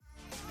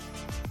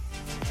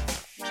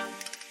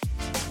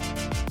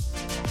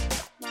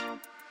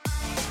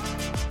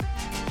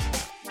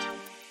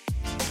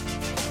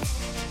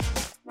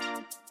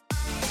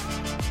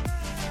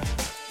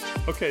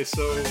Okay,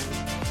 so you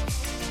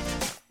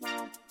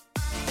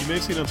may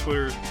have seen on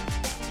Twitter.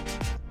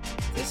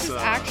 This is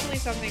actually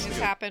something that's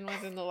happened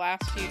within the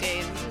last few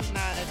days. This is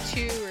not a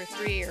 2 or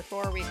 3 or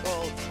 4 week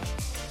old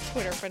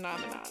Twitter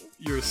phenomenon.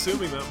 You're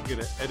assuming that I'm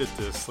going to edit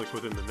this like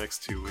within the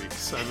next 2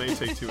 weeks. I may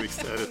take 2 weeks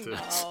to edit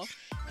this.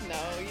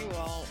 No, you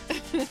won't.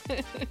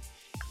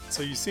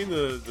 So you've seen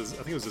the I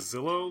think it was a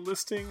Zillow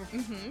listing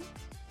Mm-hmm.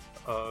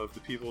 of the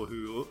people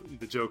who,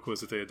 the joke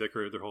was that they had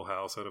decorated their whole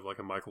house out of like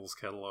a Michaels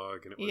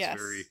catalog, and it was Yes.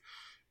 very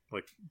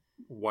like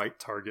white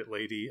Target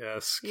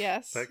lady-esque.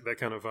 Yes. That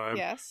kind of vibe.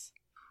 Yes.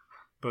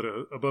 But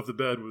above the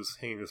bed was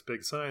hanging this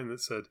big sign that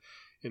said,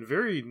 in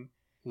very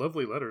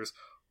lovely letters,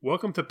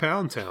 "Welcome to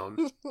Pound Town."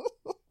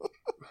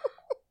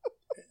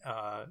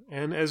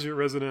 And as your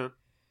resident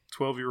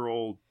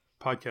 12-year-old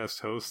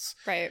podcast hosts,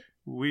 Right.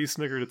 we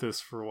snickered at this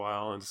for a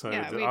while and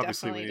decided that we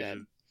obviously we definitely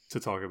needed to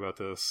talk about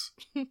this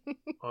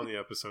on the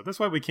episode. That's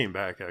why we came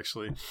back,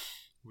 actually.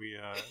 We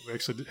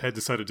actually had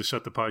decided to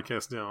shut the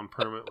podcast down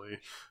permanently.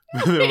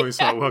 Then when we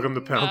saw "Welcome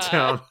to Pound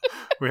Town,"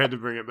 we had to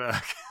bring it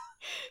back.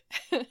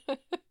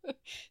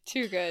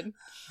 Too good.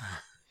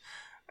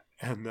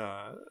 And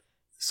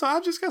so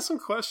I've just got some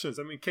questions.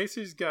 I mean,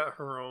 Casey's got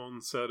her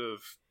own set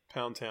of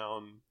Pound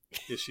Town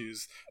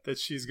issues that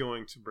she's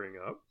going to bring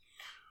up.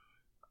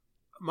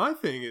 My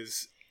thing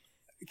is,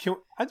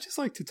 I'd just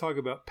like to talk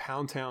about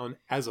Pound Town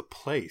as a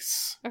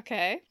place.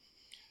 Okay.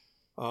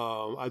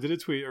 I did a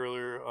tweet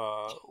earlier.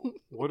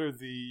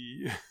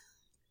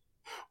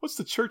 What's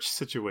the church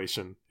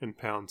situation in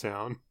Pound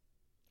Town?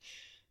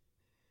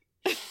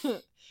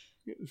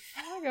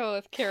 I'll go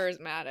with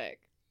charismatic.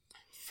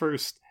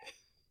 First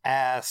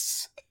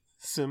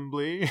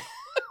assembly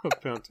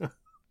of Pound Town.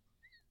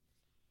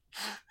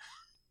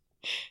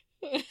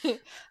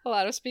 A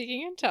lot of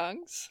speaking in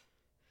tongues.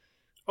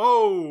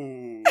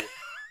 Oh.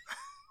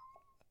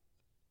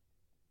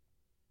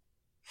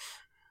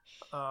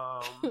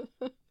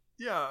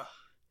 Yeah.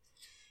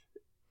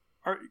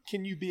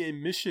 Can you be a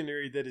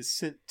missionary that is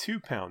sent to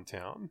Pound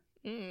Town?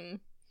 Mm.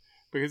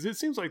 Because it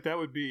seems like that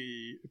would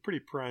be a pretty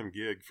prime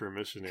gig for a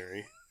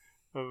missionary.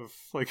 Of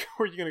like,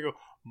 where are you going to go?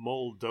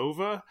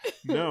 Moldova?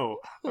 No,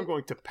 I'm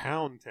going to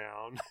Pound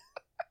Town.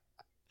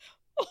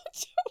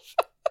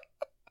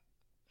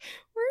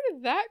 Where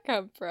did that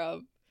come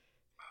from?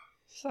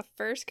 It's the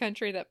first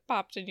country that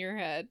popped in your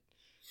head.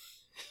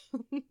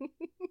 You going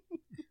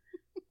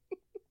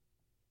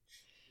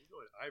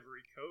to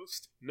Ivory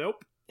Coast?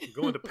 Nope. I'm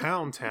going to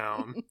Pound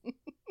Town.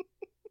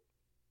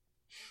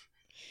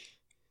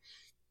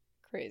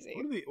 Crazy.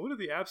 What are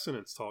the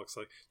abstinence talks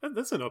like?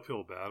 That's an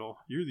uphill battle.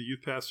 You're the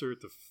youth pastor at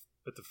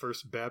the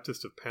First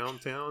Baptist of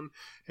Pound Town,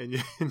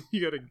 and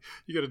you gotta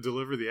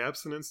deliver the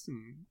abstinence,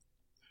 and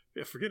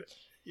forget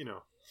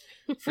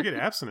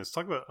abstinence.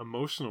 Talk about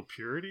emotional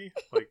purity.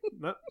 Like,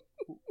 not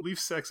leave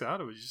sex out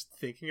of it. Just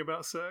thinking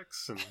about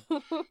sex, and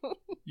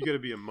you got to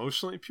be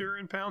emotionally pure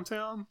in Pound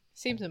Town.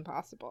 Seems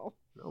impossible.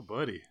 No,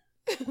 buddy.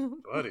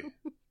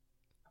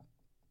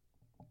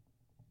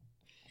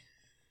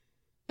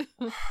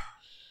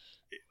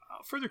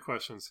 Further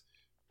questions.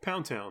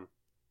 Pound Town.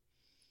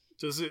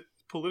 Does it,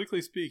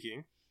 politically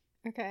speaking,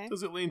 Okay.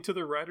 does it lean to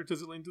the right or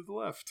does it lean to the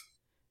left?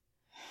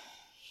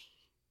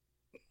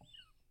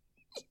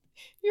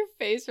 Your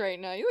face right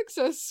now. You look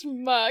so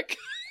smug.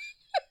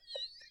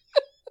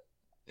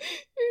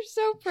 You're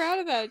so proud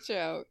of that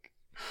joke.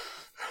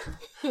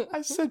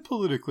 I said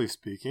politically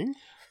speaking.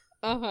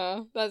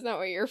 Uh-huh. That's not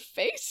what your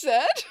face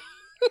said.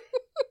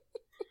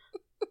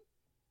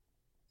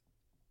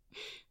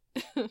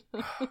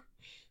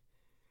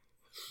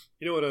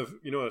 You know what I've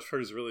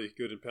heard is really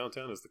good in Pound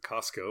Town is the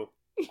Costco.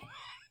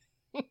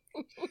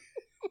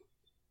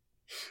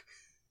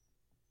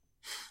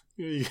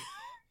 They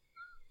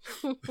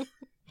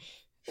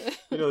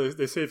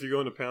say if you go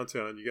into Pound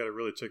Town, you got to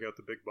really check out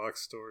the big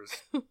box stores.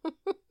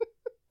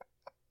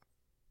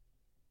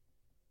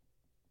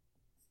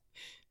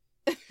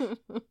 The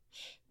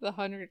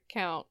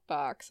 100-count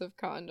box of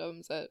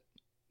condoms at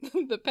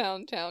the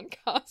Pound Town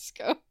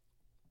Costco.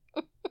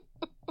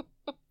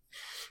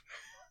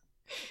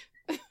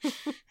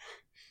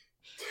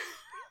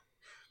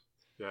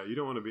 Yeah, you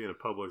don't want to be in a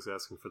Publix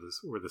asking for this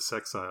where the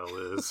sex aisle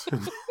is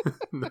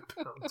in the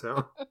Pound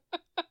Town.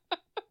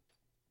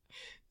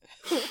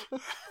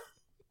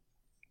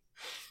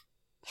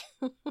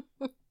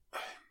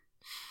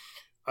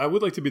 I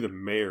would like to be the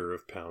mayor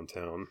of Pound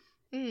Town.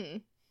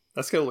 Mm.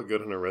 That's gotta look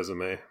good on a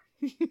resume.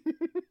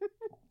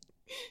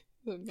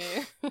 The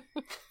mayor.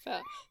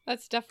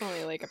 That's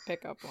definitely like a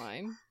pickup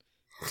line.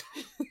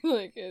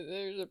 Like,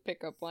 there's a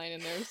pickup line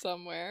in there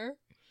somewhere.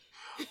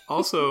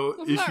 Also,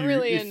 I'm not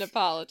really into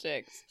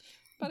politics,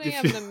 but I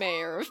am the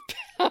mayor of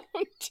Pound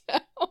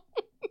Town.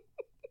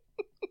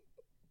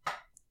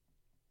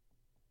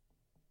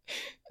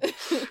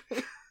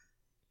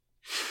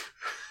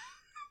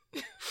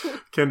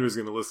 Kendra's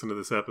going to listen to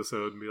this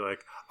episode and be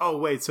like, "Oh,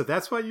 wait, so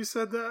that's why you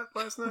said that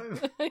last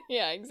night?"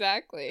 Yeah,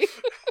 exactly.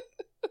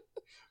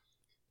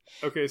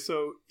 Okay,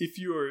 so if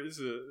you are, this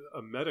is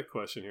a meta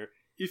question here.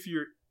 If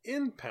you're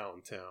in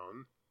Pound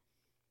Town,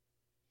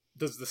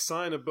 does the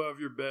sign above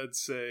your bed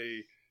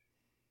say,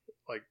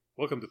 like,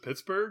 "Welcome to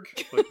Pittsburgh"?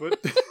 Like,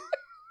 what?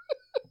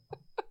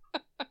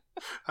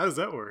 How does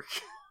that work?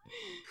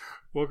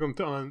 Welcome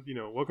to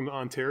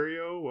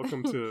Ontario.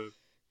 Welcome to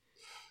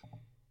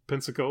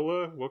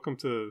Pensacola. Welcome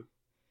to.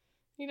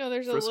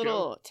 There's Frisco? a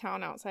little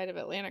town outside of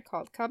Atlanta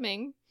called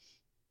Cumming.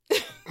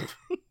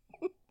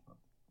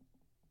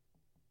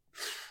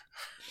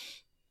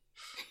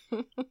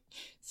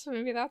 So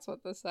maybe that's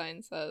what the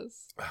sign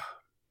says.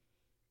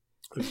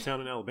 There's a town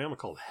in Alabama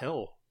called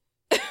Hell.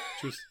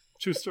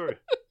 True story.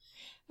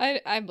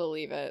 I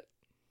believe it.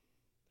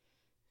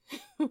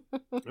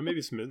 Or maybe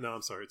it's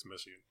I'm sorry, it's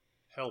Michigan.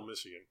 Hell,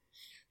 Michigan.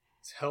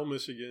 It's Hell,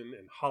 Michigan,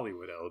 and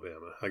Hollywood,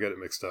 Alabama. I got it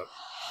mixed up.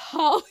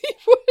 Hollywood,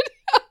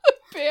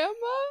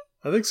 Alabama?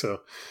 I think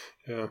so.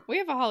 Yeah. We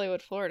have a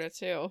Hollywood, Florida,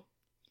 too.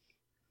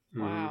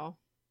 Mm-hmm. Wow.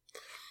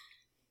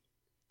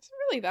 Is it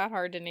really that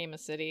hard to name a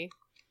city?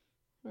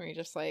 Or are you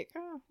just like,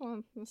 oh,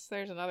 well,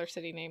 there's another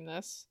city named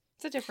this.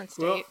 It's a different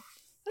state. Well,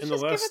 Let's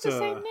just give it the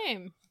same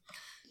name.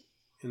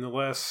 In the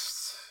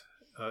last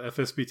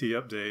FSBT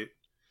update,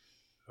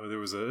 there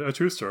was a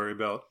true story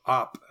about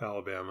Opp,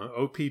 Alabama.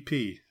 OPP,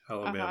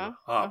 Alabama.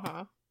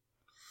 Opp.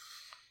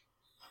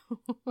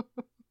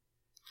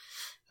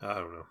 I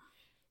don't know.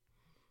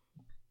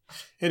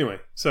 Anyway,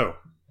 so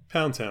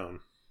Pound Town.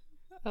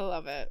 I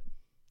love it.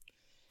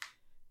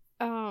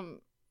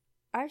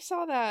 I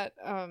saw that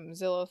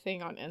Zillow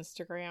thing on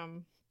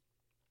Instagram.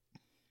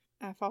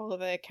 I follow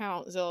the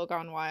account Zillow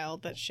Gone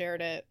Wild that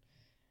shared it.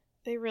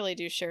 They really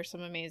do share some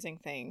amazing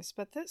things.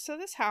 But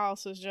this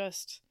house was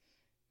just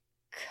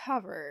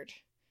covered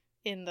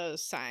in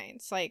those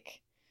signs.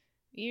 Like,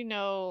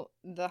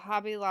 the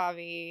Hobby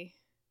Lobby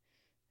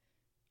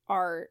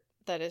art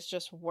that is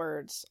just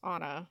words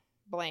on a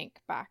blank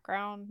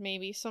background.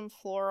 Maybe some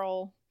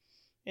floral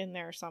in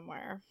there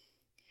somewhere.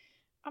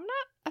 I'm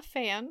not a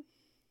fan.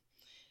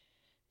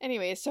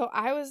 Anyway, so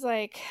I was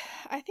like,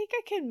 I think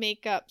I can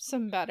make up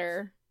some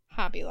better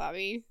Hobby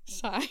Lobby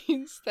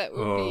signs that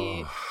would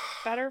be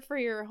better for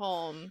your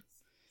home.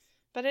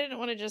 But I didn't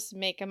want to just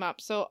make them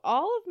up. So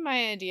all of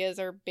my ideas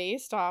are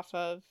based off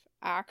of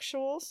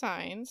actual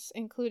signs,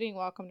 including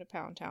Welcome to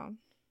Pound Town,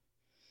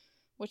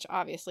 which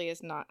obviously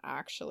is not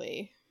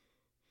actually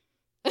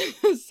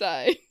a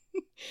sign.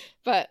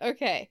 But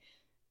okay,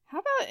 how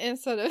about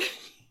instead of...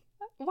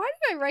 Why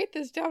did I write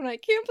this down? I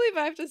can't believe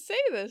I have to say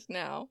this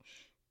now.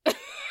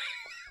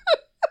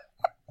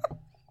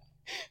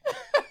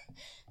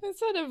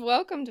 Instead of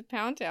Welcome to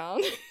Pound Town,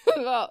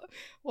 well,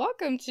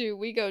 welcome to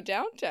We Go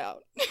Downtown.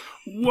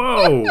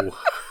 Whoa!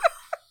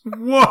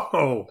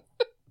 Whoa!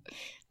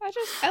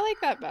 I like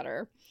that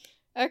better.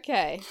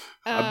 Okay.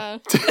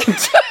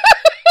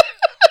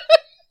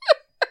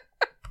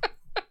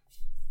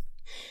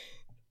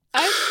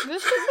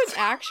 This is an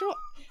actual...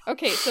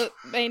 Okay, so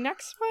my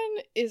next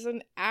one is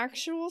an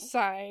actual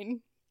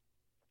sign.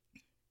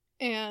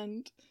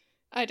 And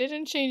I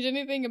didn't change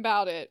anything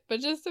about it,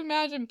 but just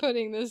imagine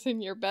putting this in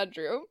your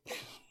bedroom.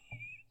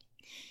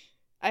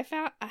 I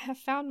have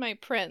found my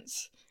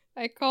prince.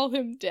 I call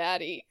him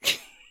Daddy.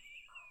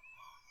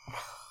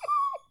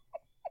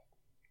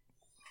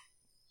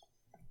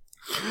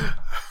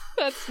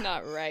 That's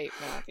not right,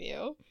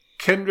 Matthew.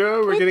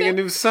 Kendra, we're getting a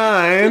new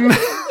sign.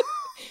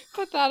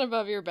 Put that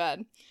above your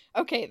bed.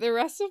 Okay, the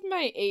rest of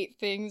my 8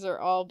 things are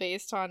all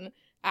based on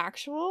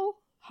actual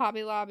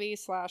Hobby Lobby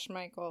 /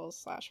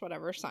 Michaels /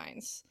 whatever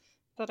signs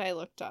that I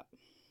looked up.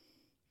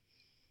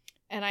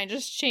 And I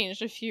just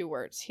changed a few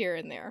words here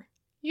and there.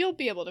 You'll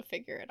be able to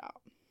figure it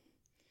out.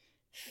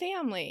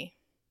 Family, :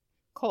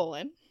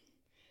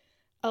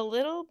 a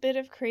little bit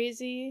of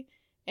crazy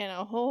and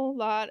a whole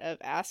lot of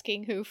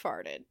asking who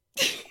farted.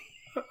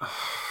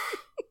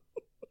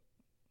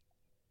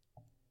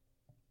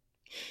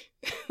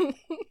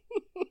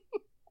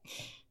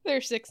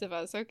 There's 6 of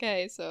us,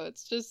 okay, so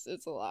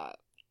it's a lot.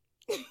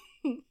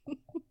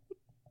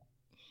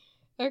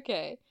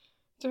 Okay.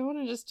 Do I want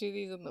to just do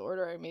these in the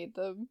order I made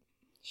them?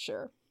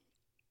 Sure.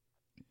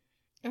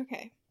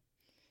 Okay.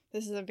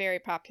 This is a very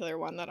popular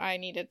one that I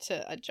needed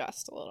to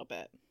adjust a little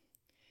bit.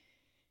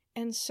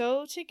 And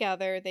so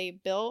together they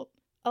built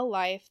a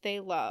life they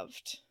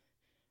loved,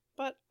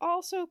 but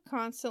also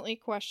constantly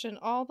questioned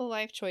all the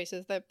life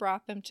choices that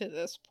brought them to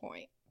this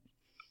point.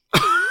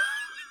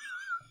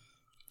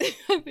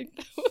 I think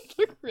that would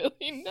look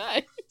really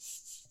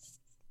nice.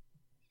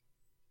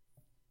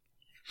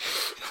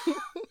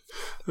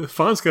 The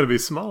font's got to be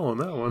small on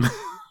that one.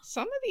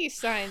 Some of these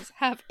signs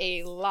have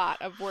a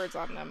lot of words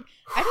on them.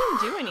 I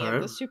didn't do any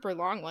of the super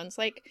long ones.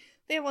 Like,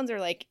 the ones are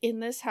like, in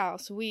this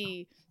house,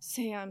 we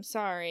say I'm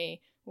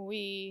sorry,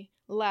 we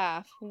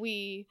laugh,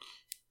 we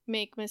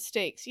make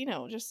mistakes.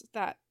 Just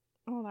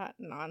all that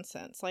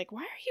nonsense. Like,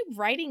 why are you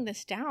writing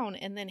this down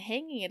and then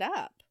hanging it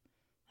up?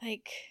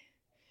 Like,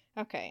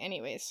 okay,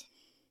 anyways.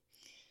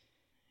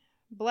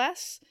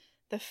 Bless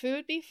the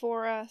food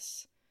before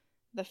us,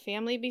 the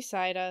family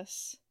beside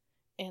us,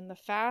 and the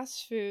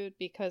fast food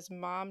because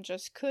Mom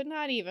just could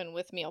not even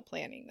with meal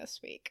planning this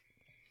week.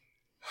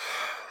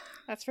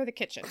 That's for the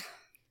kitchen,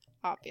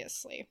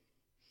 obviously.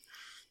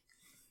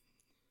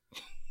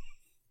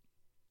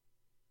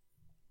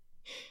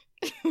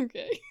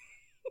 Okay.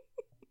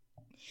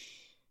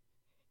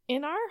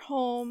 In our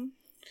home,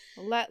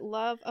 let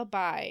love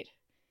abide,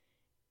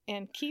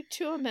 and keep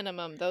to a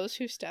minimum those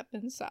who step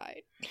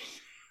inside.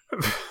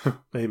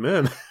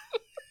 Amen.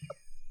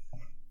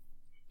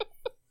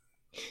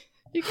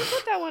 You can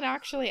put that one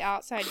actually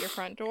outside your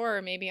front door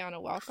or maybe on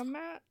a welcome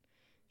mat.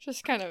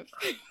 Just kind of...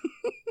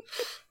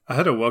 I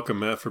had a welcome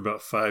mat for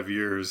about 5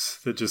 years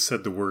that just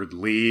said the word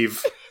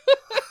leave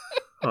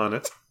on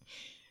it.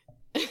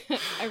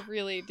 I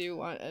really do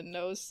want a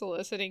no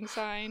soliciting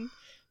sign,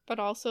 but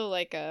also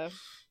like a...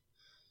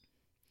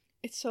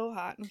 It's so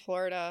hot in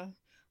Florida.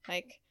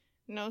 Like,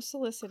 no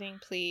soliciting,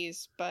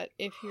 please. But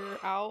if you're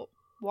out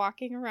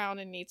walking around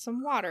and need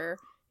some water,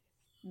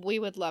 we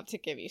would love to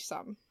give you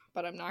some.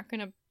 But I'm not going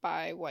to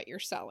buy what you're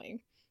selling.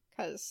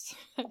 Because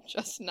I'm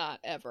just not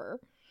ever.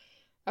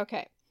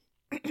 Okay.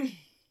 I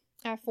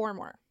have 4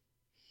 more.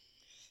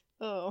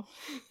 Oh,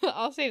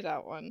 I'll save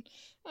that one.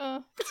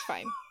 It's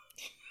fine.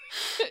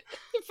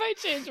 If I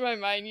change my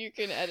mind, you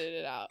can edit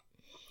it out.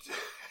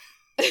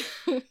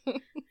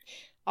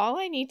 All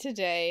I need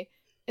today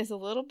is a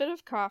little bit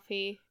of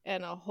coffee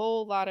and a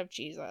whole lot of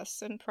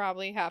Jesus and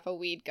probably half a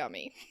weed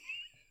gummy.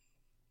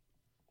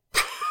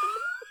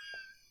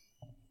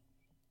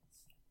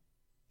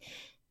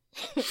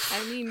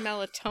 I mean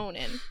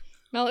melatonin.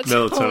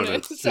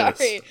 Melatonin. Sorry.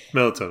 Yes.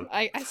 Melatonin.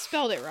 I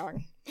spelled it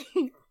wrong.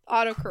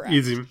 Autocorrect.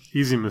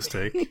 Easy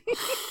mistake.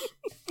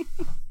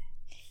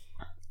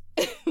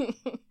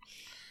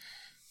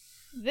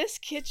 This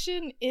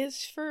kitchen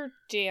is for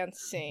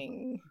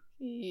dancing.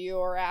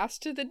 You're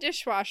asked to the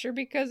dishwasher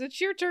because it's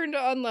your turn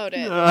to unload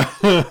it.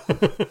 I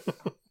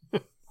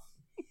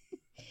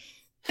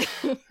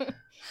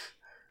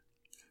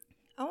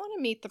want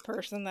to meet the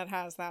person that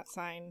has that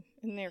sign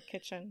in their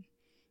kitchen.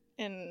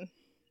 And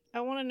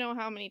I want to know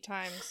how many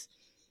times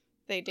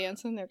they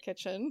dance in their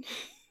kitchen.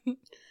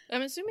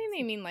 I'm assuming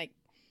they mean like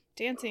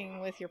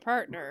dancing with your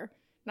partner,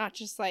 not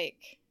just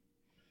like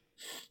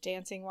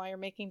dancing while you're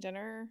making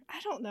dinner. I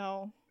don't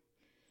know.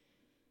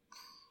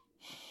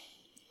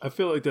 I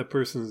feel like that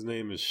person's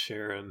name is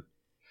Sharon.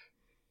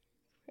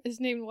 His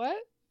name what?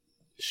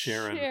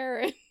 Sharon.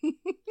 Sharon.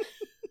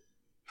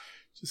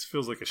 Just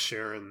feels like a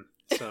Sharon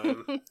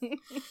sign.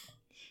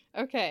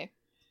 Okay.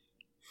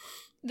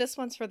 This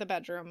one's for the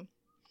bedroom.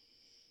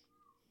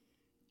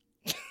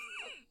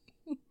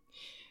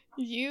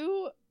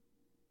 You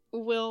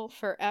will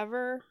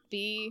forever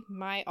be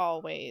my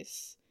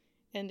always.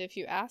 And if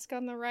you ask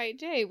on the right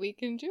day, we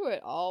can do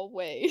it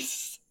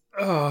always.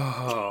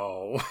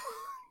 Oh.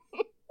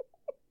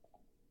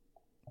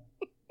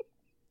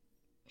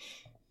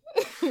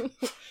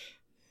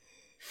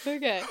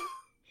 Okay.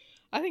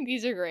 I think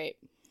these are great.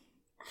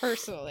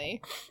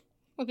 Personally.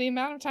 With the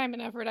amount of time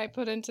and effort I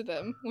put into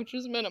them, which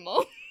was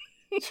minimal.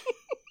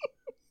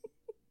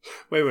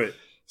 Wait.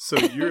 So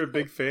you're a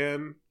big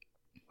fan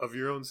of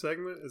your own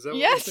segment? Is that what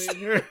Yes. you're saying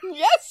here?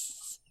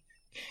 Yes!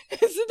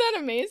 Isn't that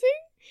amazing?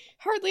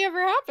 Hardly ever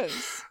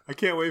happens. I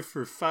can't wait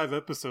for 5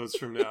 episodes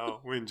from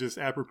now when just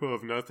apropos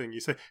of nothing, you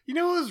say, you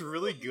know what was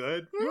really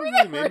good? You know what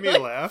really made me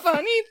laugh?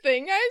 Funny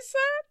thing I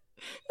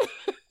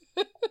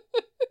said?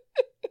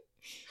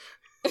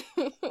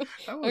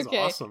 That was Okay.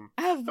 awesome.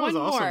 I have That one was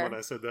awesome more. when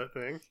I said that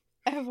thing.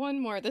 I have one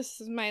more.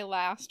 This is my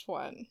last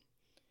one.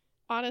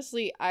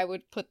 Honestly, I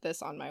would put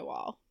this on my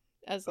wall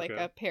as like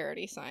Okay. a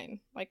parody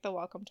sign, like the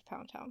Welcome to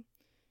Pound Town.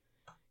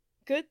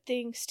 Good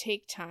things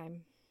take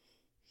time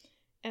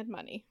and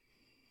money.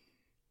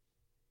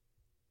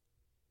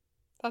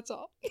 That's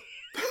all.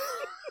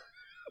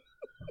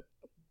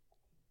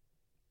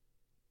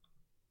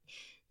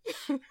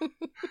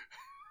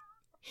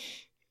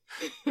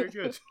 Very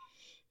good.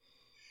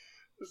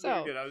 That's So-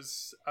 very good. I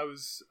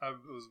was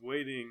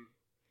waiting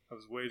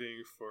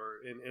for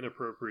an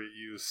inappropriate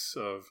use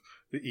of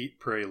the Eat,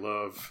 Pray,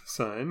 Love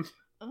sign.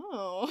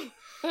 Oh.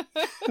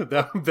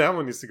 that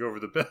one needs to go over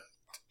the bed.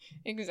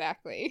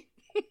 Exactly.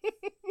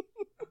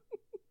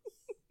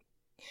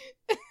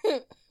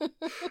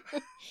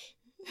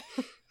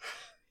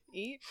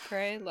 Eat,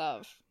 pray,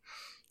 love.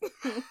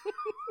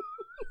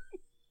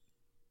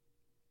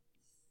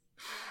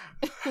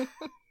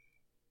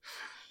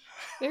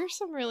 There's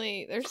some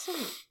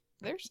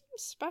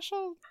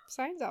special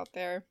signs out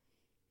there.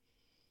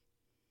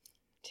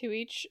 To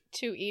each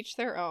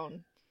their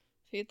own.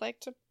 If you'd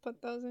like to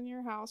put those in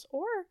your house,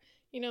 or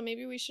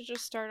maybe we should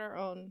just start our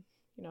own,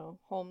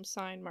 home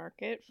sign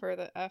market for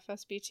the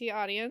FSBT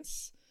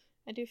audience.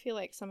 I do feel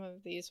like some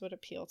of these would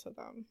appeal to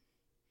them.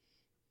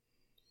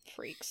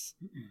 Freaks.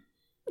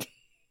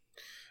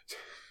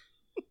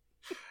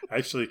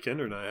 Actually,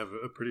 Kendra and I have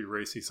a pretty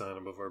racy sign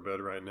above our bed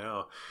right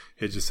now.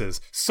 It just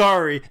says,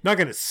 "Sorry, not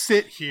gonna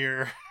sit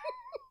here."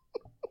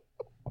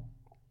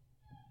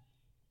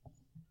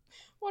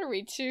 What are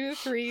we,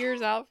 2-3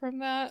 years out from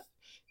that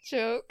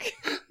joke?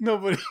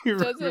 Nobody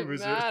Doesn't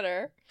remembers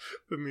matter. it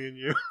but me and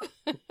you.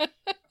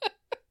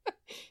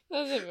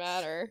 Doesn't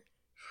matter.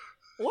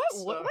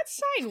 What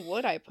sign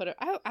would I put?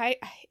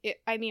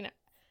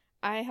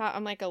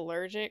 I'm like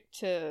allergic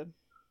to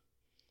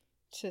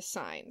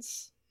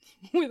signs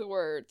with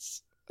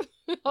words.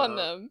 on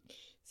them.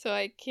 So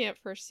I can't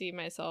foresee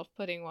myself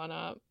putting one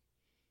up.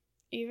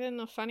 Even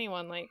a funny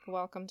one like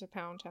Welcome to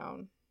Pound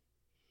Town.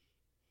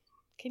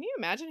 Can you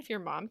imagine if your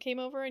mom came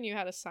over and you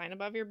had a sign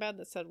above your bed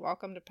that said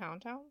Welcome to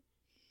Pound Town?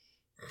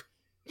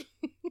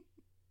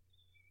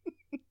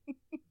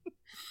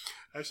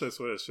 Actually, that's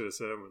what I should have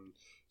said when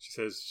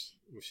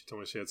she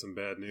told me she had some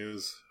bad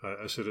news.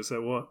 I should have said,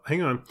 well,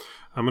 hang on.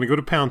 I'm going to go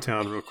to Pound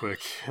Town real quick,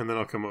 and then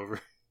I'll come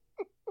over.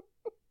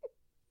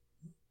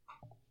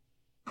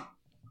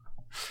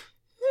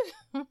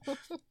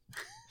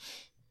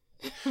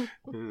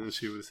 And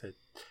she would have said,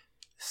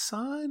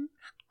 son,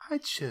 I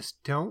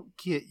just don't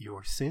get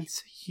your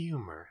sense of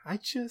humor. I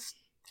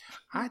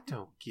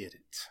don't get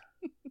it.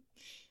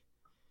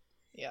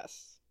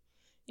 Yes.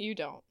 You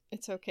don't.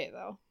 It's okay,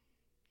 though.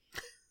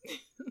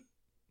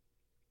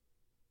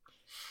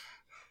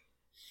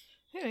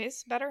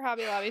 Anyways, better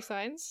Hobby Lobby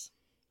signs.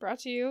 Brought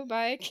to you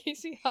by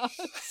Casey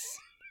Haas.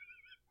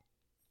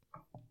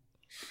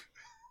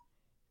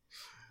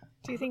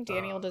 Do you think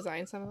Danny will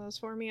design some of those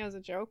for me as a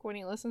joke when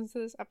he listens to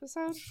this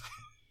episode?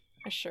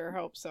 I sure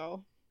hope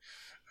so.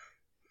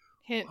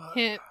 Hint,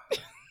 hint.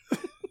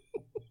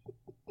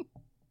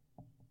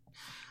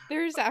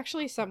 There's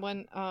actually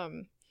someone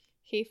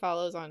he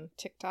follows on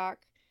TikTok,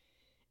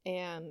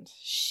 and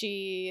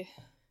she,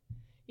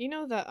 you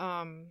know the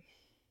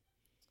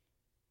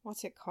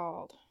what's it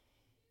called?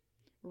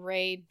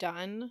 Rae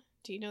Dunn.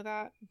 Do you know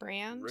that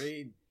brand?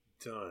 Rae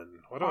Dunn.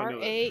 Why do I know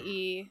that?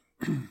 RAE.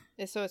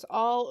 So it's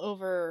all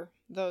over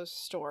those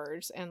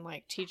stores and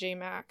like TJ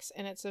Maxx,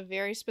 and it's a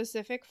very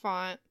specific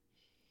font,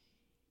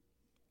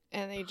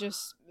 and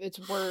it's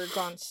words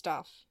on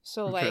stuff.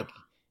 So Okay. like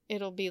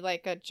it'll be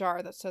like a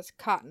jar that says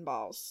cotton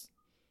balls,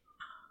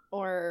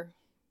 or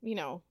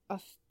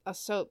a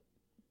soap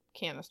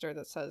canister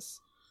that says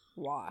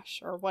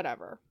wash or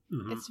whatever.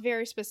 Mm-hmm. It's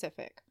very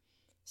specific.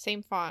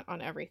 Same font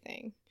on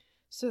everything.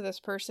 So this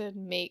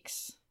person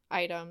makes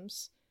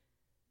items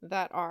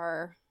that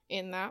are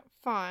in that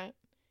font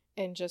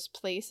and just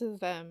places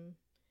them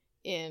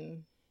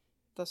in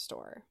the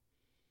store.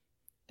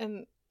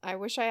 And I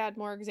wish I had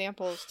more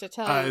examples to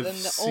tell you than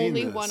the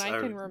only one I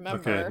can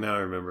remember. Okay, now I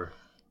remember.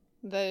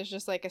 That is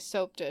just like a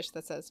soap dish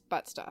that says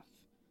butt stuff.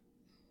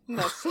 And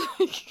that's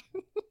like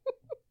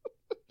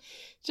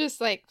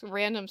just like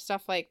random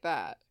stuff like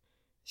that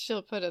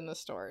she'll put in the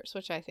stores,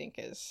 which I think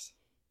it's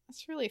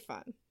really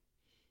fun.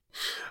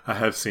 I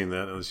have seen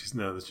that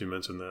now that you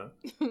mentioned that.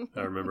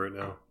 I remember it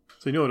now.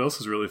 So you know what else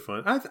is really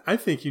fun? I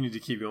think you need to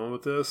keep going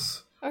with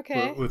this.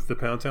 Okay. With the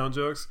Pound Town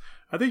jokes.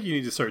 I think you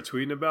need to start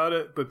tweeting about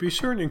it, but be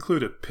sure and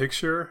include a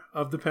picture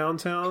of the Pound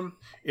Town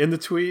in the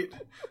tweet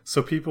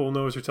so people will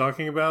know what you're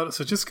talking about.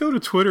 So just go to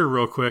Twitter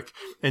real quick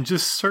and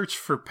just search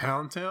for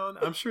Pound Town.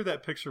 I'm sure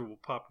that picture will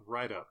pop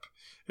right up.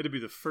 It'll be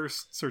the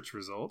first search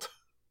result.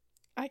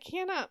 I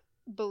cannot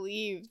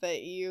believe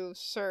that you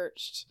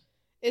searched.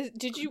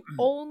 Did you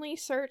only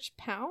search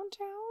Pound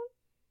Town?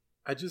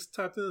 I just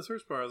typed in the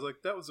search bar. I was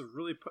like, that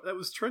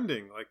was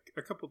trending like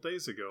a couple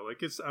days ago.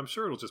 Like I'm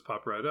sure it'll just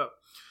pop right up.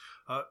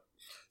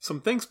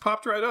 Some things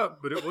popped right up,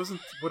 but it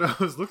wasn't what I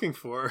was looking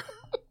for.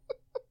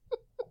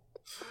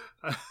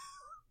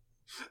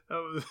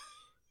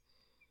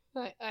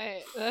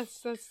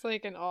 That's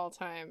like an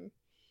all-time.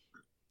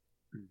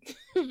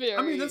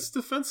 I mean, that's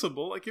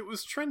defensible. Like it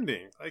was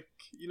trending. Like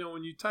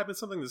when you type in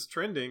something that's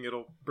trending,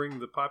 it'll bring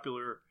the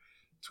popular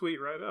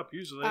tweet right up.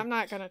 Usually, I'm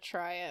not gonna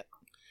try it.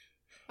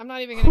 I'm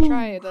not even gonna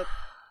try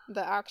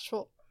the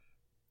actual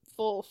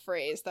full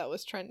phrase that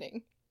was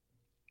trending.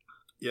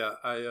 Yeah,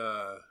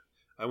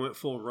 I went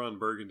full Ron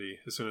Burgundy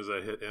as soon as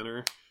I hit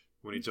enter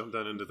when he jumped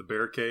down into the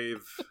bear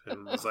cave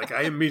and was like,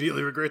 I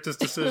immediately regret this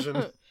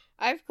decision.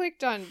 I've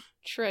clicked on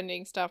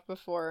trending stuff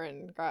before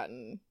and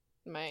gotten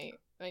I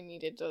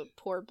needed to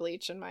pour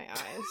bleach in my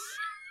eyes.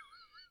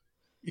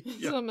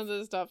 Yeah. Some of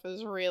this stuff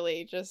is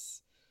really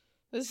just,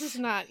 this is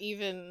not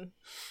even,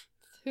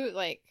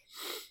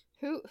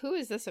 who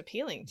is this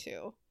appealing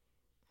to?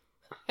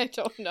 I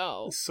don't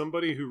know.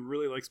 Somebody who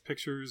really likes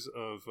pictures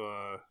of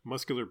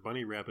muscular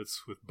bunny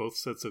rabbits with both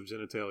sets of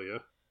genitalia.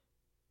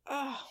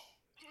 Oh,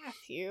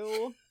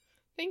 Matthew.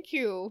 Thank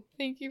you.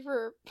 Thank you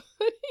for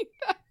putting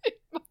that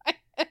in my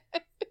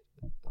head.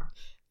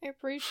 I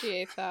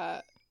appreciate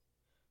that.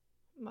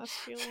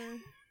 Muscular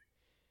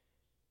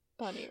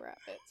bunny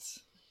rabbits.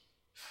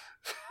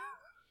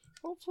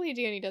 Hopefully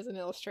Danny doesn't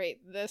illustrate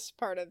this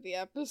part of the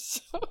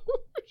episode.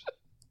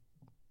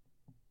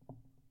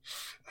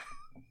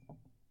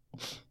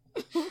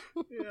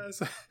 Yeah,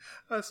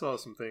 I saw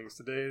some things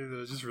today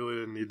that I just really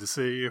didn't need to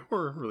see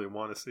or really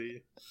want to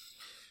see.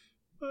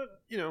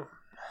 But,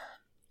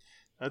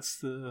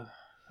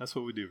 that's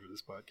what we do for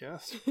this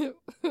podcast.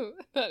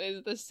 That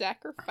is the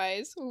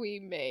sacrifice we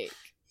make.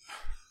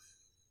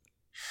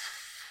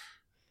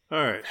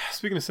 All right.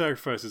 Speaking of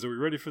sacrifices, are we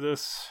ready for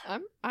this?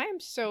 I am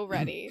so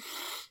ready.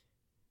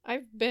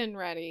 I've been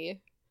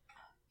ready.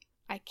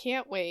 I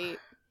can't wait.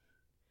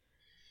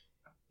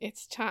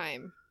 It's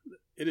time.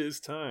 It is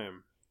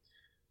time.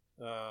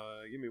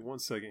 Give me 1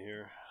 second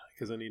here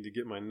because I need to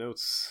get my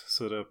notes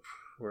set up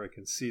where I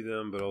can see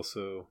them, but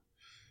also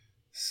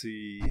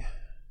see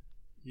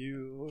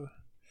you.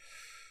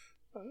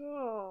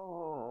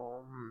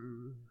 All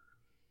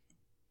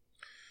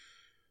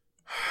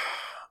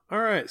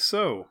right,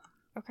 so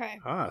Okay.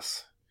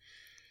 us.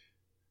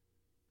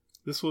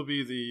 This will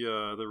be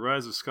the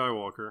Rise of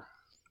Skywalker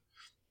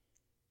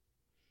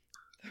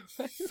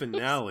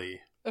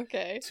finale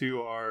Okay.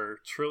 to our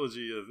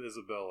trilogy of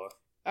Isabella,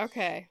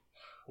 Okay.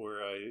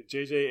 where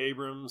J.J.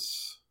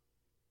 Abrams,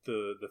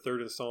 the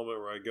third installment,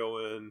 where I go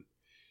in,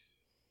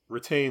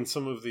 retain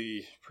some of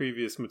the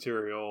previous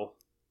material,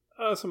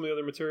 some of the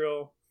other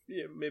material.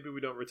 Yeah, maybe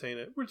we don't retain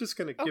it. We're just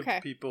going to give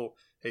people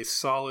a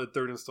solid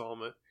third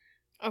installment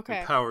and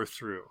power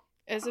through.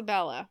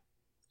 Isabella.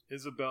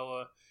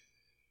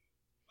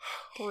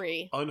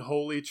 3.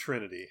 Unholy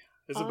Trinity.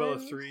 Isabella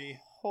 3.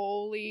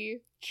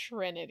 Holy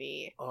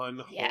Trinity.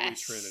 Unholy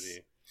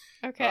Trinity.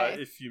 Okay.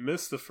 If you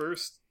missed the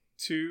first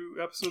 2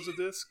 episodes of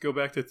this, go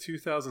back to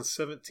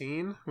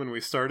 2017 when we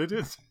started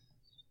it.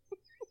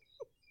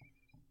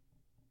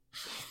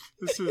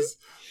 This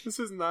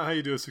is not how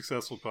you do a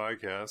successful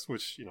podcast,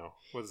 which,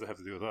 what does it have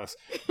to do with us?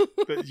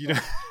 But,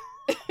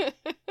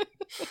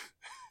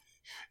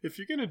 if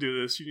you're going to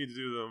do this, you need to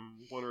do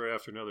them one right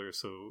after another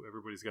so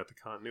everybody's got the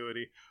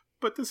continuity.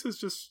 But this is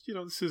just,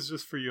 this is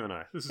just for you and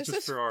I. This is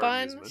just for our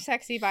fun, amusement.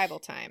 Sexy Bible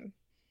time.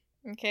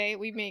 Okay?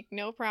 We make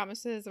no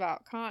promises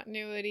about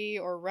continuity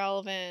or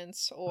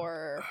relevance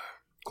or...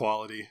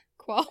 Quality.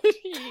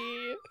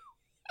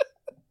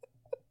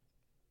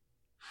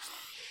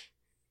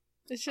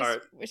 It's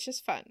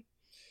just fun.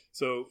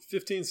 So,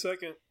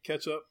 15-second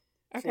catch up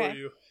for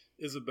you.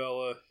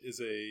 Isabella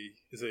is a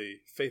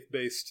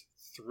faith-based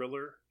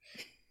thriller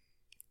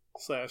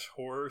 /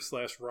 horror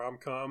 /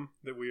 rom-com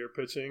that we are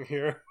pitching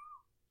here,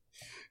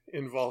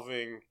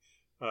 involving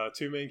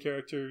 2 main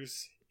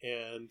characters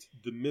and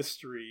the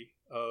mystery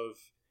of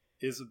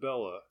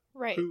Isabella.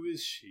 Right. Who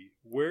is she?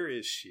 Where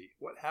is she?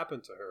 What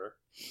happened to her?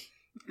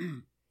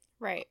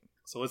 Right.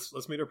 So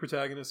let's meet our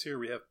protagonist here.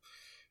 We have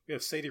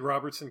Sadie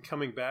Robertson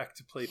coming back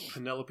to play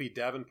Penelope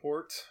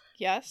Davenport.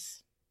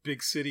 Yes.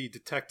 Big city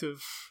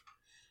detective,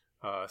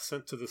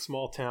 sent to the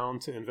small town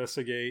to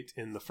investigate.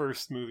 In the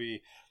first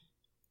movie,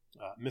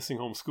 missing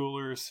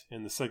homeschoolers.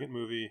 In the second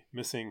movie,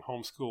 missing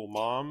homeschool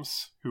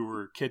moms who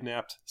were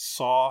kidnapped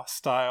Saw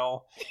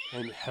style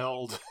and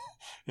held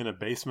in a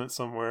basement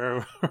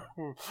somewhere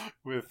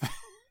with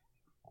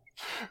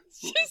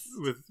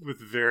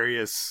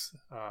various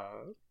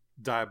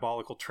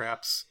diabolical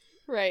traps.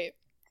 Right.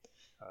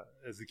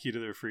 As the key to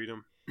their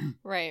freedom.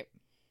 Right.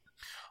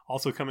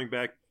 Also coming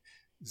back,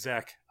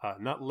 Zach,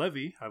 not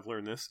Levy, I've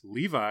learned this,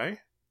 Levi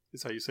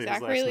is how you say his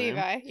last name. Zachary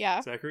Levi,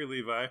 yeah. Zachary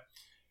Levi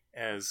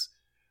as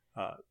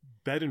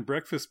bed and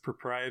breakfast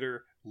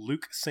proprietor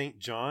Luke St.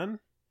 John.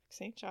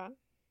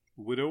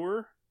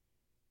 Widower.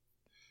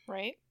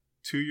 Right.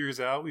 2 years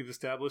out, we've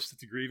established that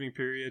the grieving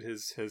period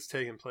has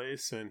taken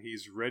place and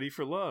he's ready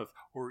for love.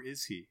 Or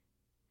is he?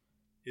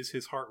 Is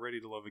his heart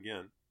ready to love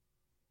again?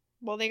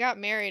 Well, they got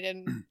married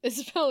in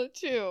Isabella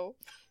 2.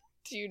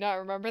 Do you not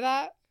remember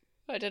that?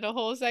 I did a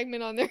whole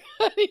segment on their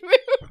honeymoon.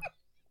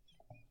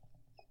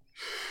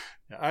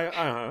 Yeah,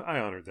 I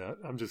honored that.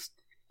 I'm just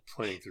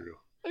playing through.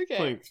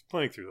 Okay.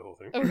 Playing through the whole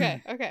thing.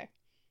 Okay.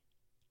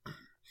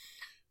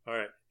 All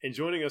right. And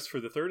joining us for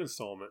the third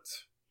installment,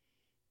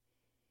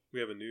 we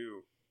have a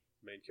new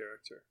main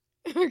character.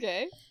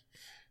 Okay.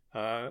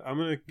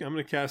 I'm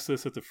gonna cast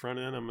this at the front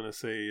end. I'm gonna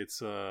say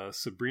it's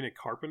Sabrina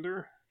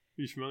Carpenter.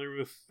 Are you familiar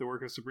with the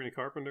work of Sabrina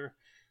Carpenter?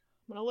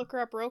 I'm gonna look her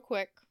up real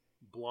quick.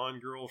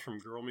 Blonde girl from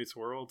Girl Meets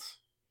World.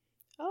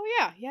 Oh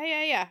yeah.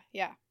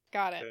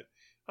 Got it. Okay.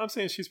 I'm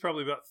saying she's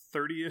probably about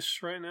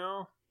 30-ish right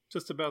now.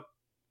 Just about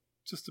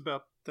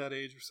that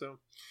age or so.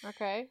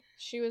 Okay.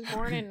 She was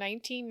born in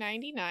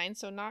 1999,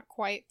 so not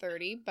quite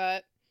 30,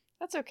 but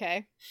that's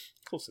okay.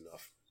 Close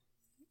enough.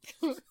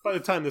 By the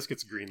time this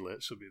gets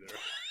greenlit, she'll be there.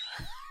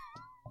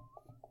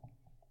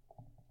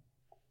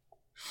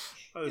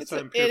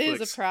 It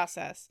is a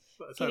process.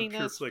 Getting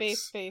those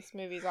space-based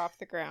movies off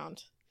the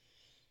ground.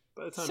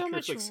 By the time so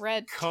much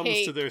red comes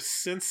tape. to their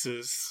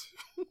senses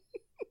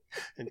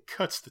and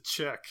cuts the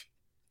check.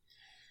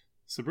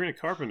 Sabrina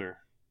Carpenter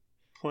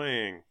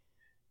playing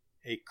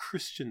a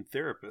Christian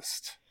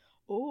therapist.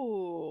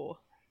 Ooh.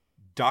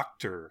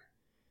 Dr.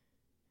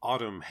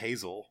 Autumn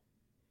Hazel.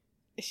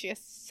 Is she a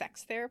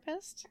sex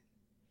therapist?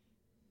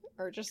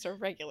 Or just a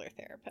regular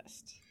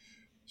therapist?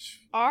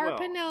 Are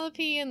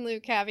Penelope and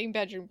Luke having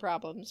bedroom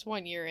problems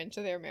 1 year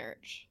into their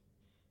marriage?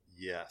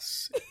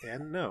 Yes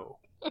and no.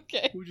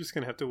 Okay. We're just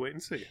going to have to wait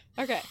and see.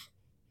 Okay.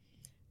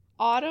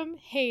 Autumn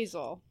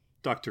Hazel.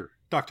 Dr.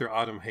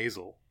 Autumn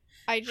Hazel.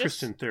 I just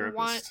Christian therapist.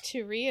 Want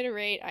to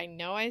reiterate, I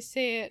know I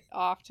say it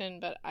often,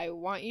 but I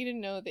want you to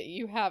know that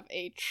you have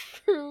a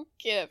true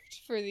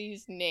gift for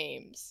these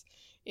names.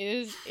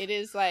 It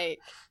is like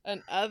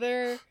an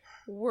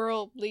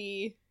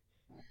otherworldly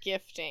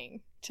gifting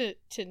to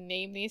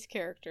name these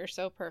characters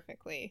so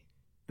perfectly.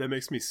 That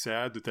makes me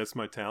sad that that's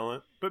my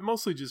talent, but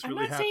mostly just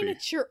really happy. I'm not saying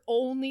it's your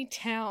only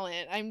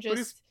talent. I'm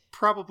just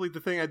probably the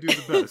thing I do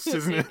the best,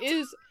 isn't it?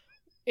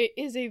 It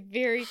is a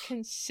very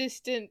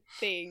consistent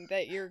thing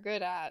that you're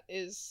good at,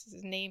 is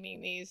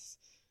naming these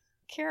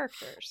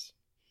characters.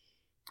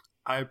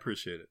 I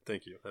appreciate it.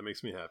 Thank you. That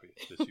makes me happy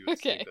that you would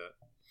Okay. say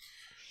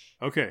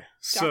that. Okay,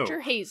 so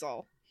Dr.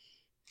 Hazel.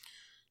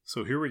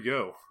 So here we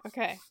go.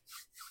 Okay.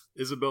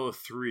 Isabella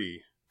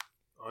 3,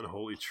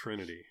 Unholy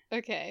Trinity.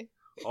 Okay.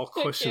 All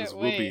questions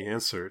will be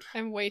answered.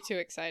 I'm way too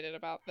excited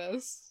about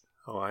this.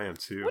 Oh, I am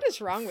too. What is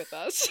wrong with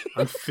us?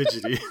 I'm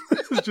fidgety.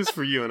 This is just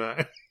for you and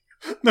I.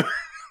 No,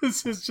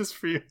 this is just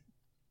for you.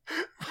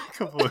 A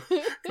couple of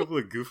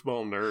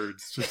goofball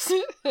nerds. Just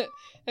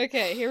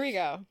Okay, here we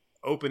go.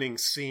 opening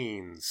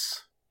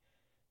scenes.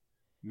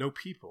 No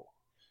people.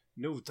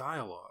 No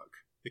dialogue.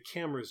 The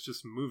camera is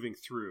just moving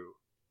through.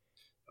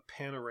 A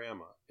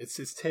panorama. It's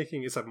a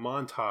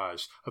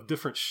montage of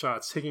different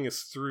shots taking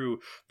us through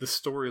the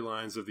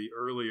storylines of the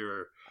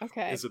earlier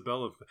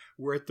Isabella.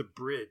 We're at the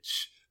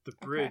bridge. The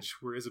bridge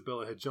where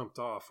Isabella had jumped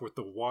off with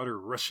the water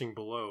rushing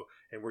below,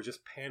 and we're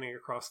just panning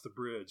across the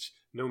bridge.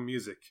 No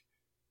music,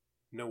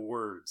 no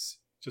words,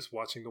 just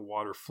watching the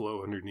water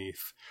flow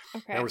underneath.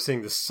 Okay. Now we're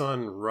seeing the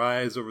sun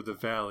rise over the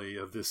valley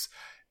of this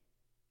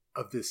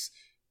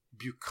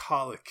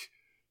bucolic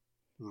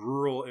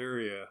rural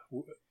area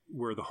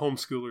where the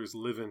homeschoolers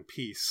live in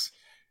peace.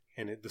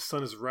 And the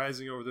sun is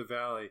rising over the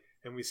valley,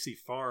 and we see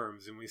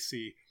farms, and we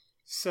see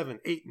 7,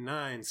 8,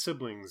 9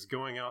 siblings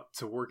going out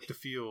to work the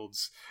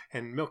fields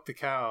and milk the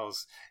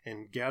cows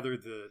and gather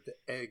the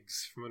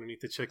eggs from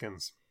underneath the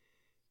chickens.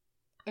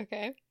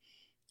 Okay.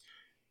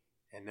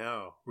 And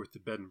now we're at the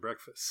bed and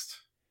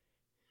breakfast,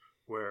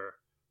 where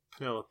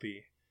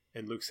Penelope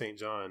and Luke St.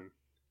 John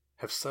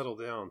have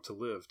settled down to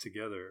live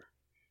together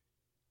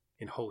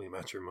in holy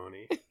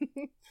matrimony.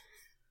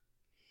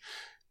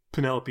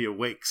 Penelope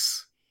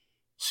awakes.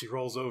 She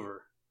rolls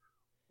over.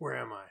 Where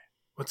am I?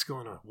 What's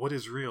going on? What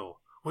is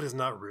real? What is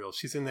not real?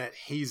 She's in that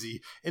hazy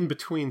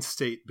in-between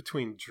state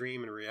between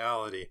dream and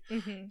reality.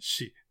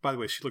 Mm-hmm. By the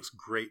way, she looks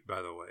great,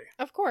 by the way.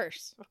 Of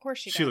course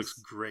she does. She looks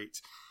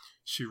great.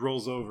 She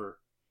rolls over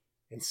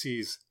and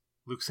sees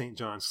Luke St.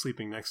 John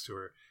sleeping next to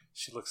her.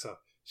 She looks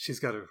up. She's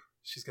got a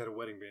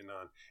wedding band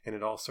on, and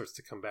it all starts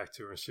to come back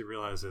to her, and she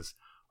realizes,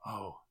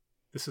 oh,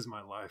 this is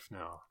my life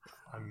now.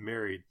 I'm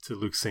married to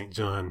Luke St.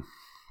 John.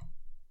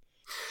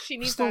 She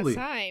needs that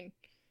sign.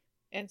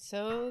 And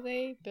so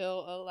they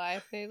build a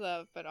life they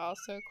love, but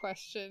also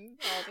question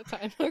all the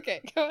time. Okay,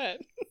 go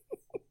ahead.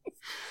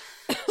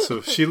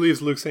 So she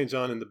leaves Luke St.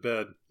 John in the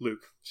bed.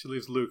 She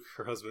leaves Luke,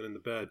 her husband, in the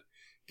bed.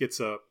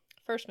 Gets up.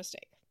 First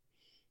mistake.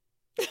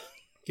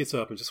 Gets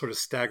up and just sort of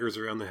staggers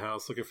around the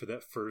house looking for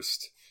that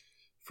first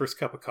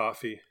cup of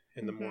coffee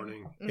in the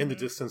morning. Mm-hmm. In the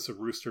distance, of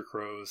rooster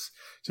crows,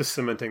 just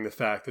cementing the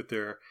fact that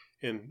they're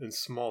in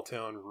small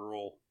town,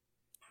 rural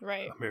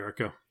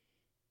America.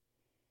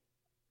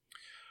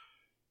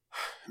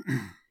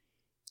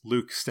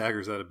 Luke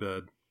staggers out of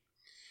bed.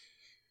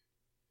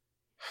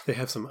 They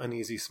have some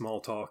uneasy small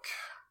talk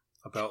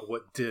about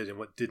what did and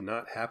what did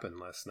not happen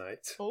last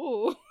night.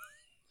 Oh,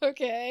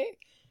 okay.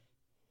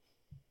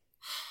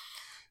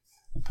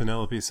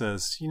 Penelope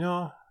says,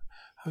 I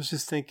was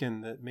just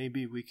thinking that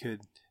maybe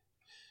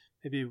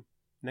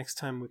next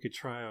time we could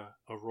try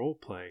a role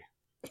play.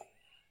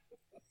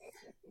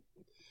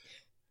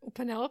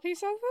 Penelope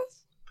says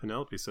this?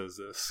 Penelope says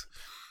this.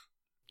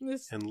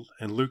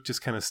 And Luke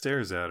just kind of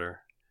stares at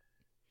her.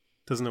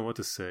 Doesn't know what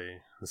to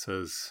say. And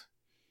says,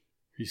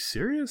 Are you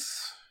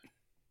serious?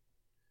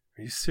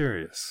 Are you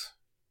serious?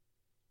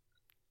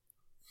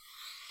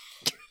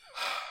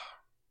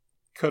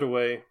 Cut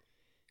away.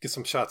 Get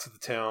some shots of the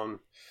town.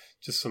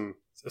 Just some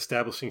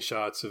establishing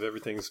shots of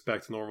everything's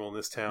back to normal in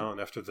this town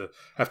after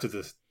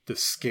the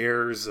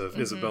scares of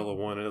Isabella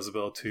 1 and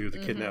Isabella 2, the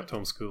kidnapped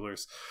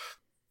homeschoolers.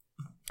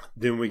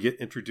 Then we get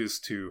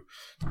introduced to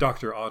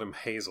Dr. Autumn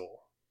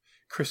Hazel,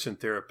 Christian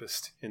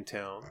therapist in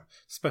town,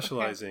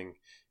 specializing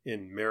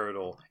in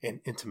marital and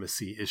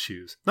intimacy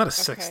issues. Not a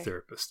sex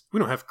therapist. We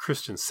don't have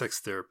Christian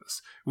sex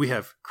therapists. We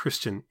have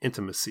Christian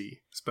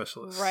intimacy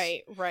specialists.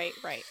 Right.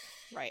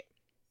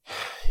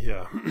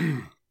 Yeah.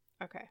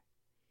 Okay.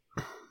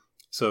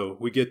 So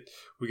we get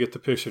the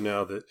picture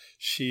now that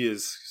she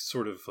is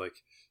sort of like,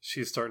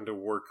 she's starting to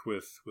work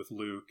with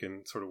Luke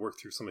and sort of work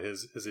through some of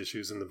his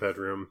issues in the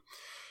bedroom.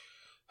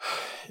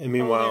 And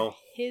meanwhile,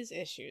 his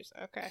issues.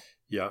 Okay.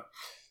 Yeah.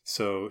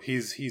 So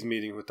he's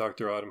meeting with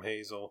Dr. Autumn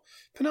Hazel.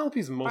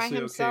 Penelope's mostly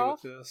okay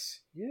with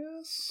this.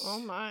 Yes. Oh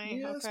my.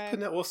 Yes.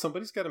 Okay. Well,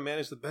 somebody's got to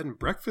manage the bed and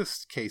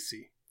breakfast,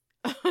 Casey.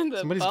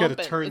 Somebody's got to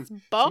turn. It's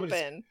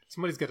bumping.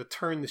 Somebody's got to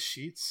turn the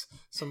sheets.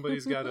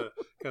 Somebody's got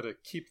to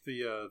keep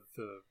the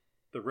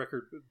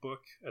record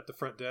book at the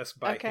front desk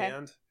by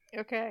hand.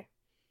 Okay.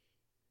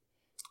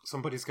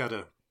 Somebody's got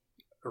to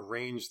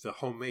arrange the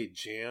homemade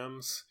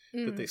jams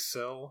that they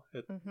sell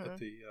at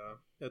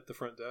the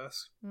front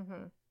desk.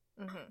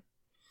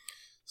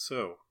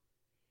 So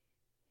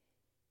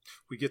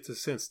we get the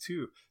sense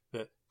too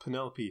that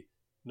Penelope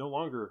no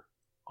longer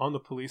on the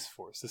police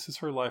force. This is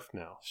her life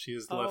now. She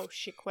is left. Oh,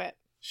 she quit.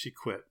 She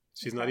quit.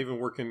 She's not even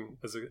working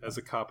as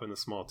a cop in the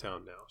small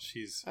town now.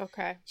 She's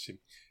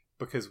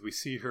because we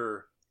see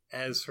her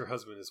as her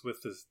husband is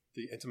with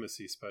the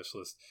intimacy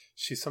specialist.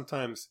 She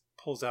sometimes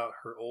pulls out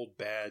her old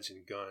badge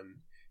and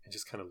gun and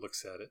just kind of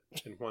looks at it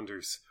and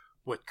wonders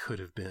what could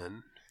have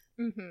been.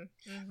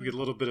 We get a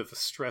little bit of the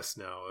stress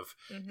now of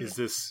is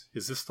this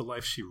the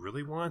life she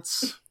really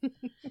wants?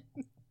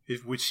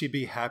 Would she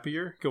be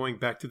happier going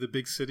back to the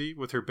big city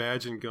with her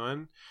badge and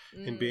gun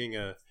and being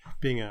a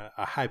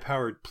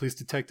high-powered police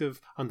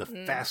detective on the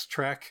fast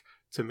track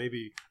to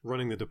maybe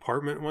running the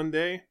department one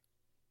day?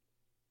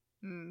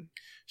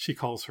 She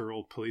calls her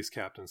old police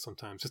captain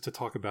sometimes just to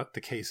talk about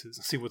the cases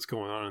and see what's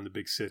going on in the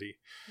big city.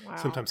 Wow.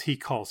 Sometimes he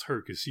calls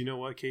her because you know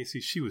what, Casey?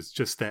 She was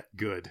just that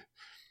good.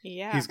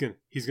 Yeah.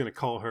 He's gonna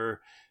call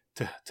her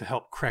to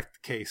help crack the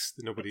case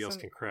that nobody else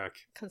can crack.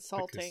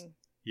 Consulting.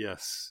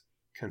 Yes.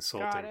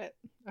 Consulting. Got it.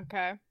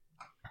 Okay.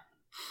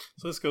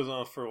 So this goes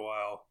on for a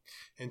while.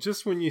 And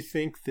just when you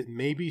think that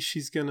maybe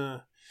she's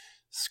gonna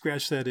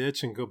scratch that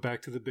itch and go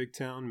back to the big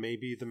town,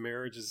 maybe the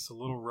marriage is a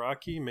little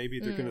rocky, maybe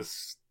they're gonna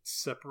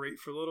separate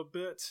for a little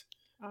bit.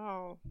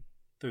 Oh.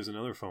 There's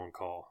another phone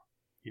call.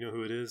 You know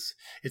who it is?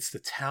 It's the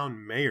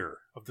town mayor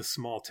of the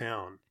small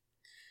town.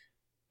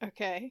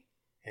 Okay.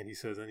 And he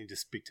says, I need to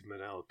speak to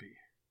Penelope.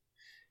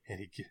 And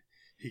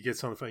he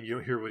gets on the phone. You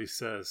don't hear what he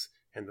says.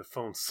 And the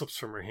phone slips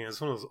from her hands.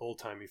 It's one of those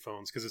old-timey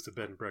phones because it's a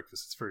bed and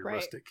breakfast. It's very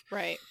rustic.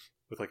 Right.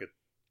 With like a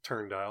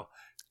turn dial.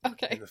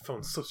 Okay. And the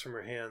phone slips from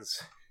her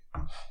hands.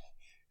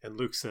 And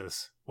Luke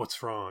says,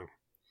 what's wrong?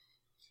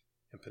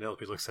 And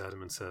Penelope looks at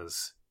him and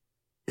says,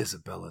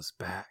 Isabella's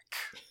back.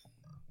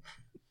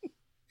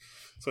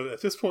 So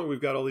at this point,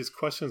 we've got all these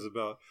questions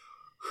about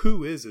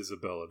who is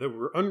Isabella that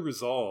were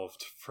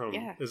unresolved from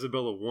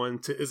Isabella 1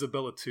 to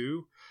Isabella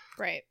 2.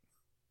 Right.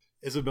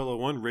 Isabella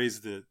 1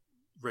 raised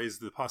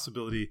the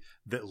possibility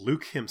that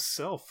Luke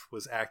himself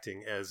was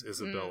acting as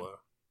Isabella.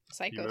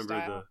 Psycho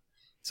style.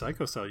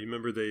 Psycho style. You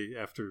remember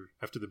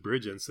after the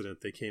bridge incident,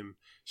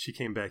 she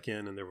came back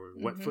in and there were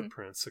wet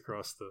footprints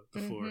across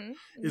the floor.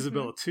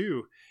 Isabella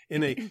 2,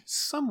 in a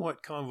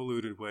somewhat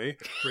convoluted way,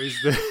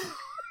 raised the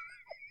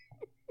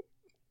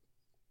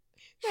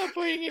not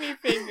pointing any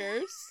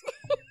fingers.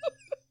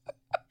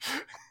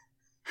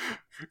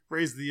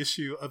 Raised the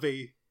issue of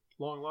a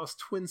long lost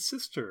twin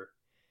sister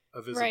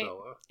of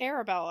Isabella. Right.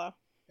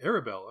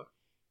 Arabella.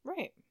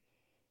 Right.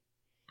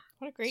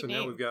 What a great name.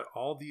 So now we've got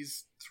all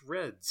these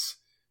threads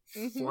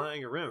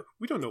flying around.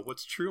 We don't know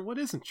what's true and what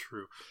isn't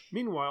true.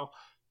 Meanwhile,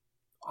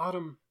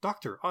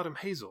 Dr. Autumn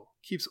Hazel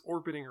keeps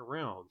orbiting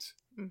around,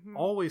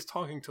 always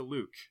talking to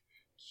Luke,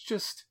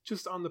 just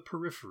on the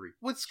periphery.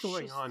 What's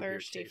going on here,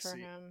 Casey? For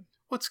him.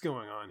 What's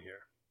going on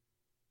here?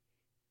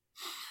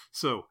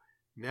 So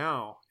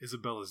now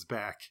Isabella's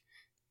back,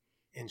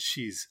 and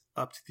she's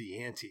upped the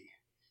ante.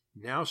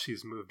 Now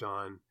she's moved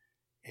on,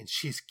 and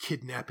she's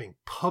kidnapping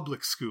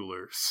public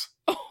schoolers.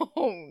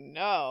 Oh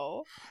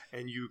no!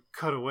 And you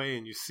cut away,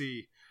 and you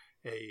see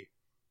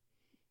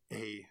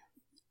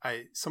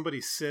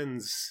somebody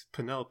sends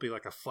Penelope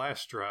like a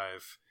flash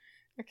drive.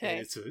 Okay.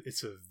 And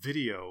it's a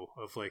video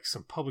of like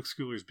some public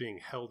schoolers being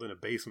held in a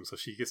basement, so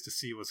she gets to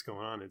see what's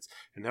going on.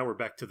 And now we're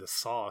back to the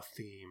Saw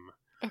theme.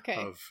 Okay.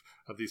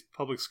 Of these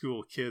public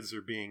school kids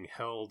are being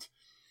held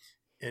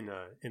in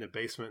a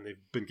basement, and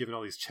they've been given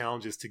all these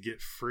challenges to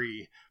get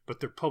free,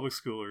 but they're public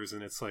schoolers,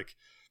 and it's like,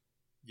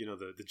 you know,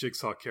 the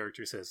Jigsaw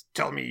character says,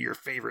 "Tell me your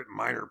favorite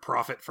minor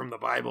prophet from the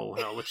Bible,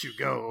 and I'll let you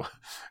go."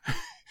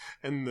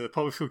 And the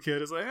public school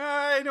kid is like,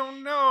 I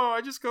don't know.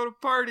 I just go to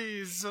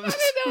parties. I didn't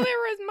know there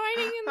was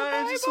mining in the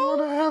Bible. I just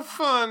want to have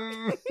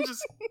fun.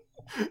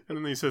 And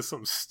then he says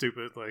something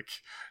stupid like,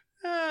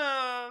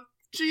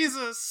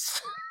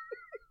 Jesus.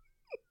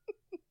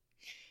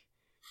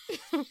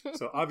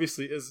 So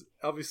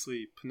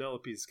obviously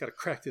Penelope's got to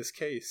crack this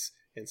case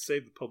and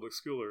save the public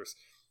schoolers.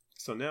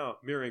 So now,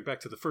 mirroring back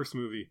to the first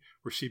movie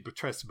where she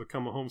tries to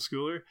become a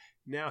homeschooler,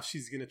 now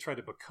she's going to try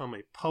to become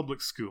a public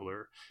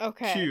schooler.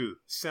 Okay. Cue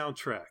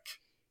soundtrack.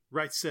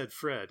 Right Said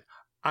Fred.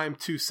 I'm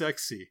Too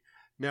Sexy.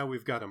 Now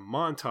we've got a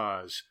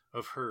montage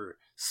of her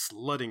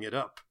slutting it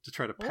up to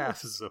try to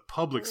pass as a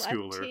public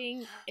schooler.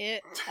 Slutting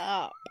it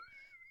up.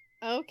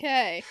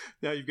 Okay.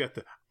 Now you've got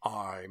the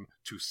I'm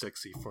too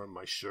sexy for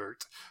my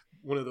shirt.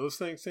 One of those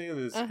things, and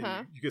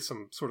you get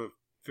some sort of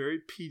very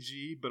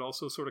PG, but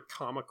also sort of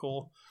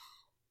comical,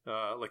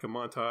 like a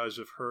montage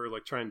of her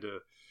like trying to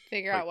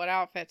figure out what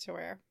outfit to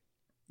wear.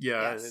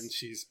 Yeah, yes. And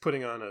she's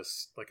putting on a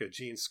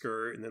jean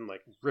skirt and then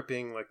like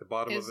ripping like the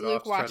bottom of it off. Is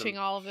Luke watching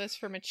all of this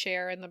from a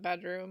chair in the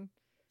bedroom?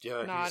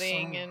 Yeah,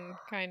 nodding and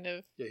kind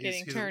of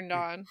getting turned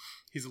on.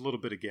 He's a little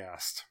bit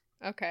aghast.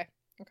 Okay.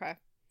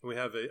 We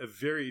have a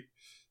very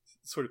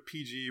sort of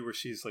PG where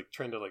she's like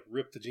trying to like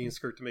rip the jean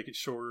skirt to make it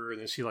shorter,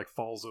 and then she like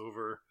falls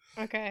over.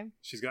 Okay.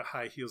 She's got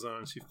high heels on,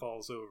 and she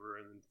falls over,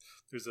 and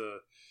there's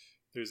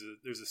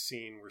a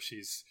scene where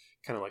she's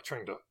kind of like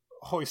trying to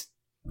hoist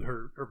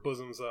her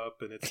bosoms up,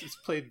 and it's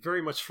played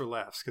very much for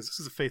laughs because this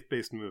is a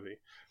faith-based movie,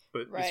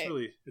 but it's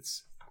really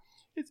it's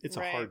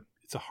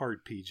a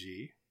hard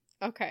PG.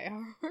 Okay,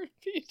 hard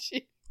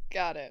PG.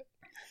 Got it.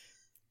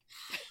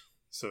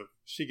 So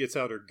she gets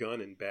out her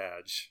gun and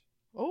badge.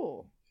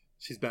 Oh.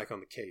 She's back on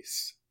the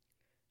case.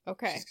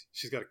 Okay.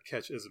 She's got to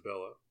catch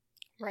Isabella.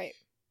 Right.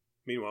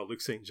 Meanwhile, Luke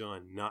St.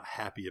 John not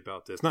happy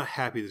about this. Not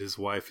happy that his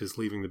wife is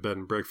leaving the bed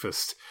and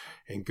breakfast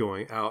and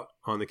going out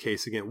on the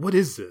case again. What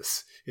is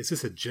this? Is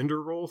this a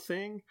gender role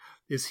thing?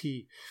 Is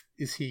he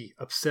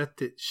upset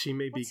that she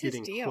may be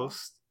getting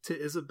close to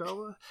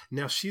Isabella?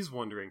 Now she's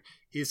wondering,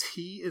 is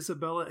he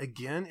Isabella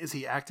again? Is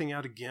he acting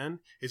out again?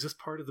 Is this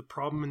part of the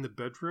problem in the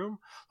bedroom?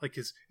 Like,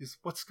 is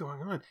what's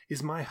going on?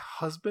 Is my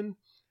husband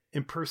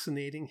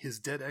impersonating his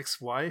dead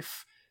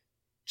ex-wife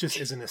just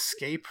as an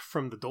escape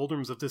from the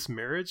doldrums of this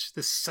marriage,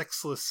 this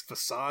sexless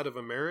facade of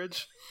a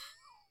marriage?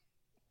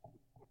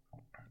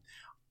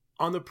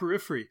 On the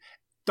periphery,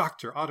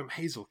 Dr. Autumn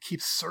Hazel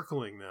keeps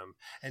circling them,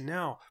 and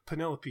now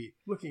Penelope,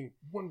 looking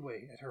one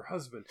way at her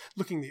husband,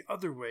 looking the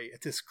other way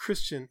at this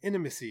Christian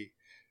intimacy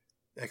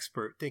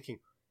expert, thinking,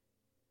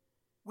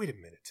 wait a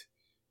minute,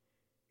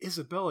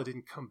 Isabella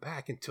didn't come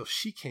back until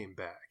she came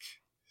back.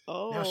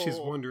 Oh. Now she's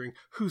wondering,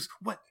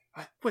 what?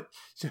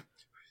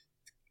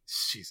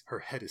 Her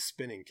head is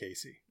spinning,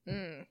 Casey.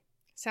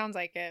 Sounds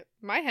like it.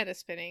 My head is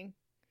spinning.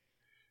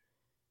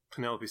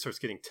 Penelope starts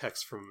getting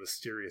texts from a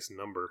mysterious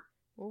number.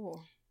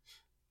 Ooh.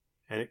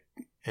 And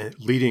it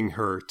leading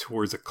her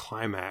towards a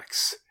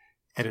climax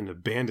at an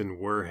abandoned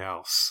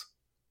warehouse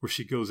where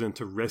she goes in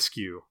to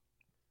rescue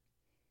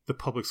the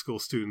public school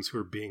students who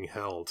are being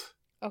held.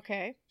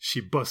 Okay.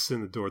 She busts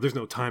in the door. There's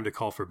no time to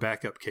call for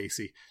backup,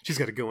 Casey. She's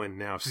got to go in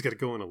now. She's got to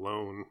go in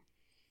alone.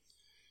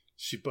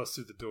 She busts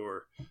through the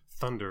door.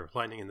 Thunder,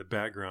 lightning in the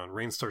background.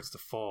 Rain starts to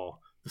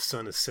fall. The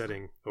sun is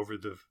setting over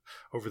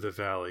the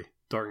valley.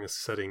 Darkness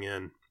setting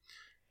in.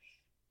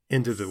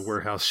 Into the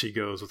warehouse she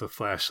goes with a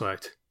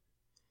flashlight.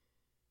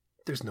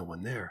 There's no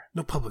one there.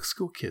 No public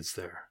school kids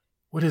there.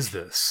 What is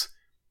this?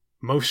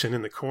 Motion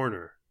in the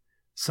corner.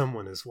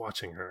 Someone is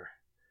watching her.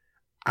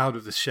 Out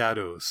of the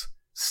shadows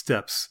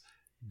steps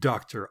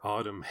Dr.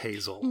 Autumn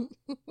Hazel.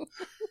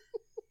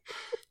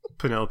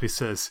 Penelope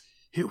says,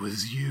 "It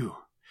was you.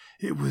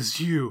 It was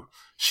you."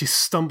 She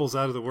stumbles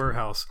out of the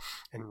warehouse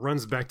and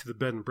runs back to the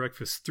bed and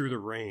breakfast through the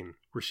rain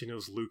where she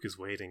knows Luke is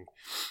waiting.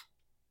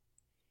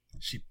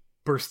 She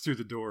bursts through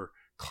the door,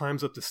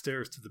 climbs up the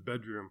stairs to the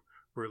bedroom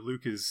where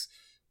Luke is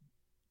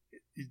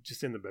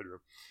just in the bedroom.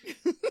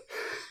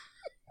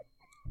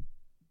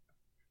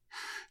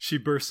 She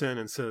bursts in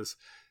and says,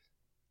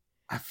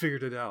 "I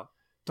figured it out.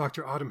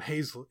 Dr. Autumn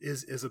Hazel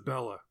is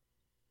Isabella."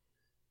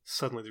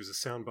 Suddenly there's a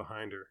sound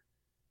behind her.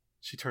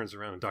 She turns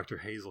around and Dr.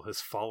 Hazel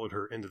has followed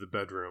her into the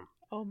bedroom.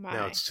 Oh my.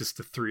 Now it's just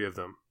the three of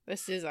them.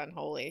 This is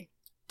unholy.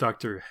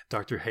 Dr.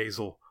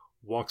 Hazel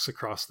walks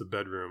across the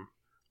bedroom,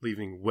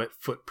 leaving wet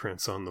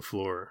footprints on the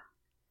floor.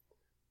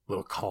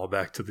 Little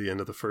callback to the end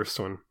of the first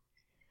one.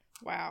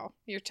 Wow.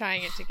 You're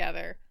tying it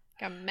together.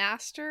 Like a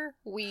master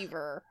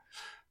weaver.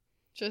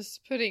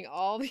 Just putting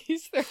all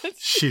these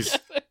threads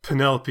together.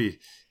 Penelope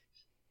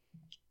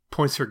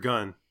points her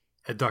gun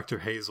at Dr.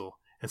 Hazel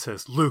and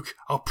says, "Luke,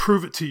 I'll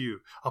prove it to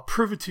you. I'll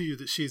prove it to you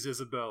that she's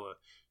Isabella."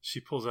 She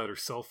pulls out her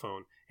cell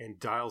phone and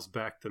dials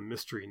back the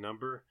mystery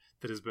number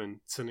that has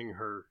been sending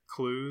her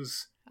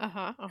clues.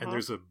 And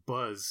there's a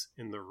buzz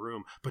in the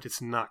room, but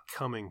it's not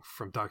coming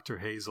from Dr.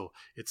 Hazel.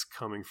 It's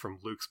coming from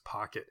Luke's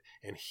pocket,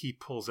 and he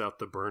pulls out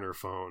the burner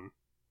phone.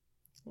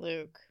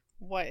 Luke,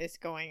 what is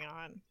going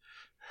on?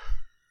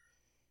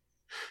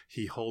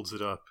 He holds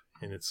it up,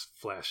 and it's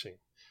flashing.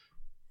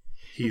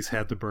 He's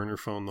had the burner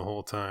phone the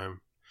whole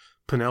time.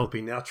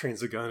 Penelope now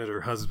trains a gun at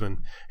her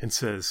husband and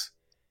says,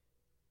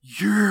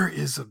 "You're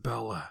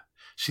Isabella."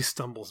 She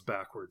stumbles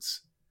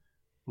backwards.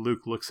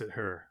 Luke looks at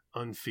her,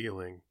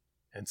 unfeeling,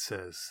 and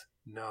says,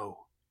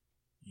 "No,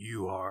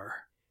 you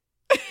are."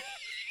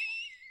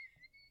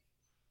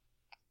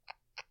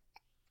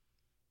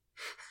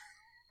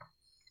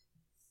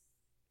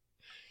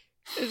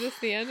 Is this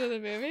the end of the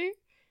movie?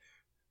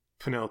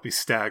 Penelope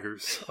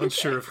staggers,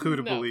 unsure of who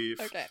to No. believe.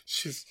 Okay.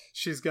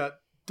 She's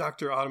got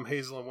Dr. Autumn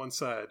Hazel on one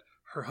side,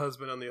 her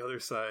husband on the other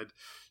side.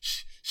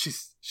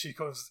 She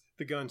goes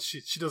the gun.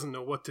 She doesn't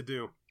know what to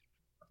do.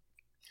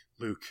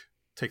 Luke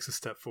takes a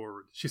step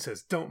forward. She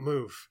says, "Don't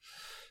move."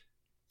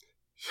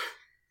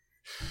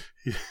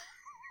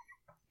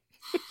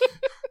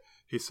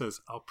 He says,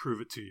 "I'll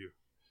prove it to you.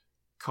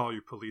 Call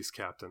your police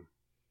captain.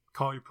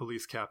 Call your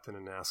police captain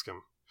and ask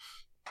him."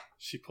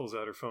 She pulls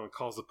out her phone,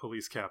 calls the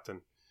police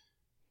captain.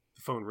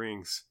 The phone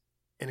rings,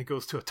 and it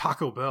goes to a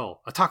Taco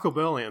Bell. A Taco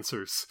Bell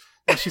answers.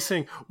 Now she's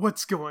saying,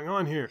 "What's going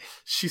on here?"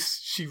 She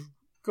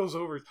goes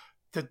over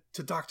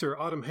to Dr.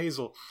 Autumn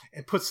Hazel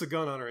and puts the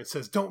gun on her and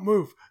says, "Don't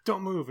move,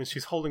 don't move." And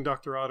she's holding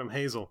Dr. Autumn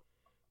Hazel.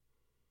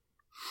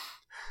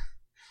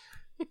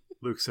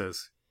 Luke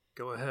says,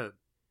 "Go ahead,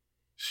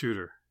 shoot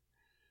her."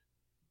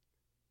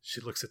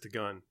 She looks at the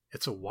gun.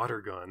 It's a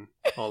water gun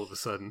all of a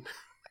sudden.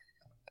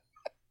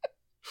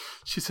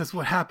 She says,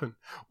 "What happened?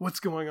 What's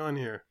going on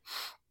here?"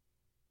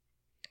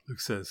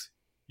 Luke says,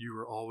 "You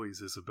were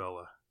always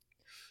Isabella.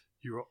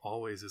 You were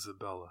always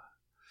Isabella."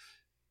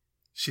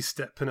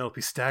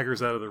 Penelope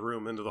staggers out of the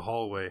room into the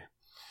hallway.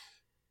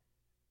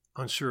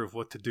 unsure of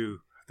what to do.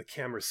 The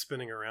camera's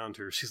spinning around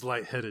her. She's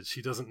lightheaded.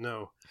 She doesn't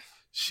know.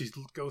 She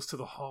goes to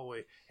the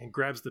hallway and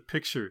grabs the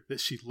picture that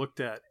she looked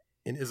at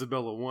in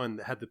Isabella 1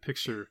 that had the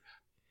picture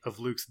of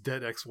Luke's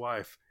dead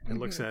ex-wife and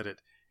looks at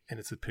it, and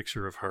it's a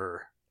picture of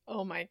her.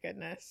 Oh my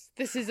goodness.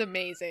 This is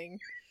amazing.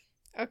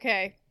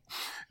 Okay.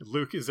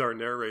 Luke is our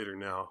narrator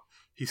now.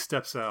 He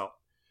steps out,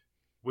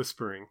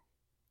 whispering,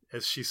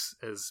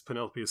 as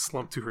Penelope is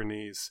slumped to her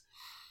knees,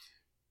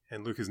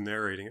 and Luke is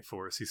narrating it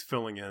for us. He's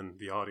filling in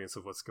the audience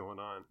of what's going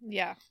on.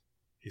 Yeah.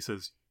 He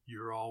says,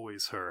 "You're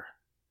always her.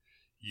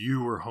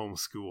 You were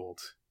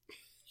homeschooled.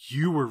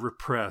 You were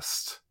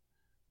repressed.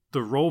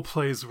 The role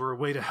plays were a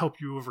way to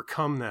help you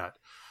overcome that,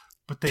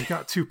 but they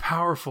got too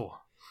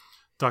powerful."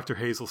 Dr.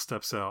 Hazel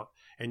steps out,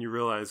 and you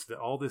realize that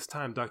all this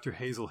time, Dr.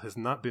 Hazel has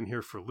not been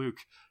here for Luke.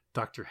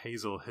 Dr.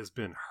 Hazel has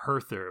been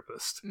her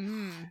therapist,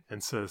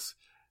 and says,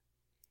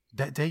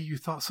 "That day you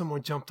thought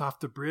someone jumped off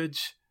the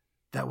bridge,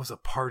 that was a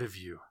part of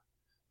you.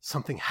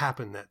 Something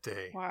happened that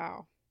day."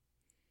 Wow.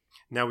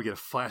 Now we get a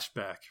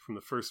flashback from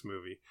the first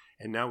movie,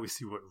 and now we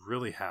see what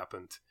really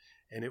happened.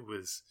 And it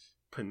was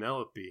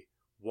Penelope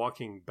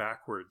walking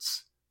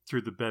backwards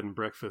through the bed and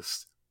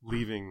breakfast,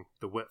 leaving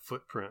the wet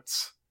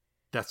footprints.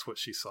 That's what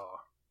she saw.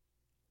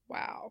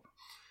 Wow.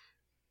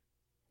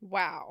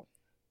 Wow.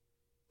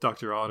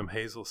 Dr. Autumn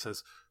Hazel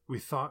says, "We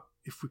thought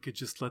if we could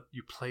just let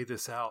you play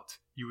this out,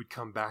 you would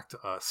come back to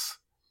us."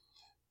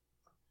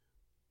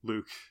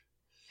 Luke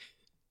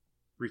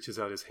reaches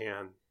out his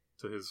hand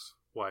to his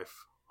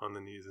wife on the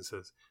knees and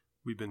says,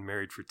 "We've been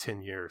married for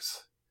 10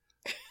 years.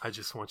 I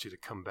just want you to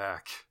come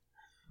back."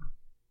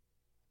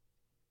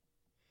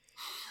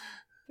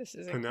 This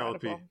is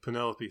incredible.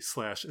 Penelope /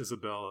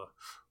 Isabella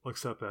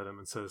looks up at him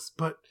and says,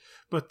 but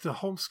the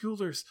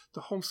homeschoolers,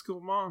 the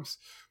homeschool moms,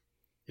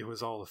 it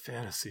was all a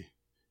fantasy.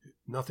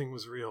 Nothing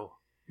was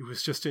real. It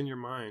was just in your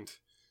mind.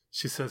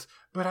 She says,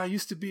 "But I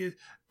used to be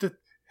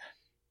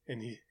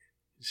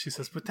she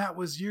says, "But that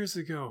was years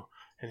ago."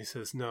 And he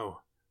says,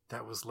 "No,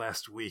 that was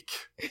last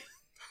week."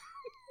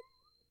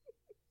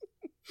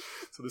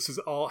 So this has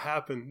all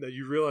happened, that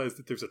you realize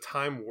that there's a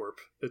time warp,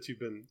 that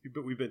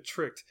we've been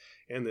tricked,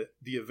 and that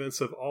the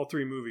events of all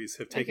three movies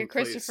have taken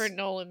place. Like a Christopher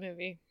Nolan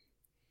movie.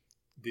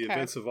 The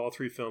events of all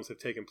three films have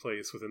taken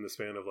place within the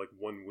span of like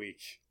 1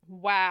 week.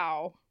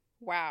 Wow.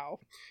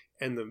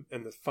 And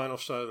the final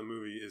shot of the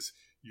movie is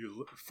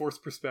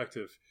forced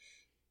perspective.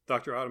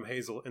 Dr. Autumn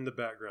Hazel in the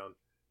background,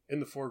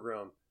 in the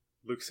foreground,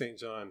 Luke St.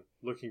 John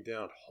looking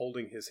down,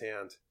 holding his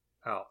hand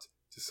out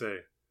to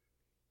say,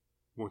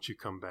 "Won't you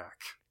come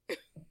back?"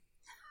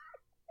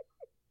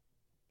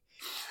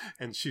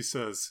 And she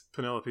says,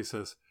 Penelope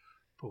says,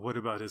 "But what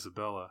about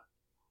Isabella?"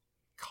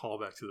 Call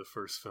back to the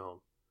first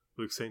film.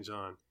 Luke St.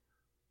 John,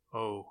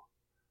 "Oh,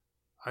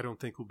 I don't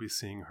think we'll be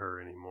seeing her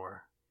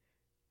anymore."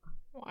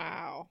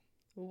 Wow.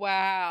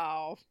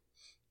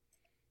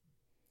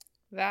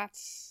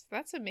 That's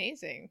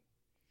amazing.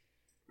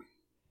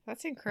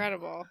 That's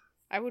incredible.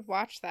 I would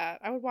watch that.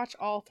 I would watch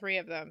all three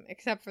of them,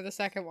 except for the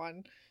second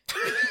one.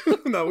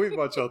 No, we'd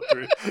watch all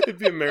three. It'd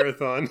be a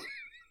marathon.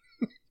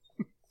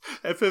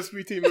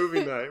 FSBT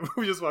movie night.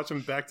 We just watch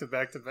them back to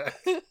back to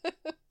back.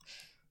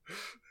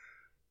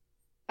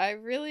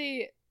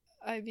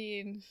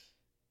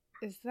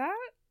 Is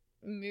that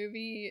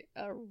movie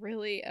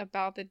really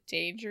about the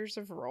dangers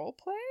of role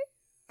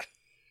play?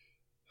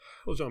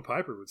 Well, John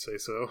Piper would say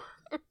so.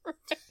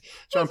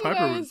 That's what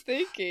I was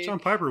thinking. John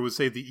Piper would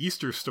say the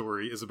Easter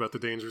story is about the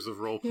dangers of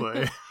role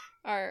play.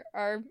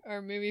 Our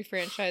movie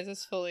franchise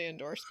is fully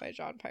endorsed by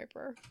John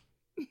Piper.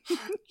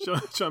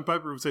 John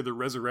Piper would say the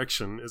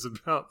Resurrection is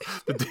about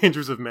the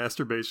dangers of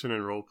masturbation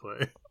and role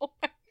play. Oh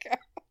my god.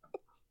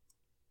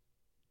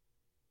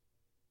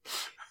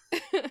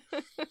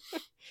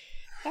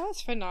 That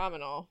was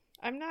phenomenal.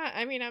 I'm not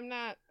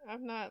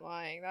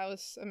lying. That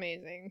was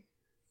amazing.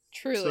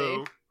 Truly.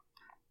 So,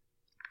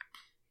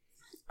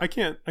 I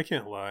can't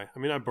lie. I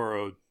mean, I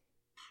borrowed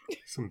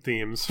some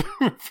themes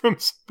from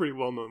some pretty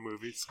well-known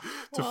movies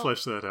to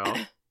flesh that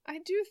out. I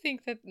do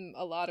think that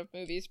a lot of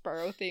movies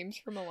borrow themes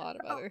from a lot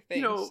of other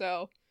things.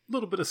 So a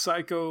little bit of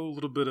Psycho, a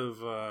little bit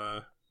of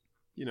a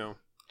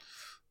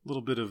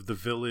little bit of The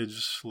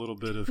Village, a little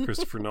bit of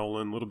Christopher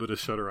Nolan, a little bit of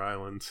Shutter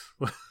Island.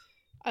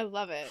 I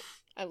love it.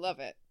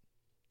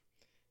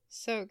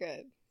 So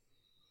good.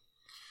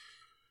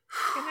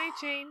 Good night,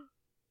 Jane.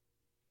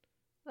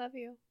 Love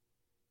you.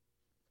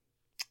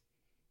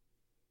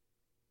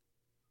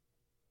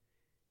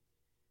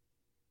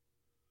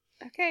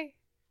 Okay.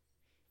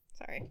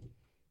 Sorry.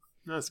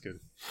 That's good.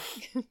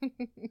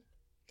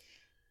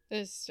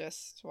 It's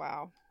just,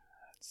 wow.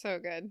 So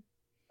good.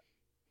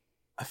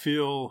 I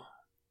feel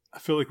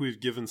like we've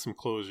given some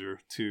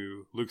closure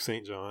to Luke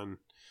St. John,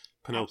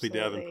 Penelope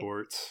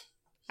Davenport.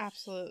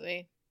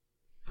 Absolutely.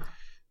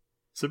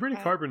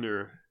 Sabrina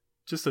Carpenter,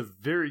 just a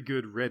very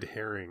good red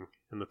herring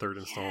in the third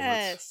installment.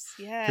 Yes.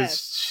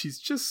 Because she's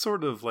just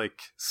sort of like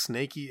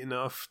snaky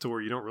enough to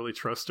where you don't really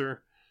trust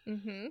her.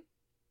 Mm-hmm.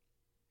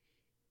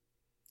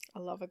 I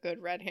love a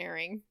good red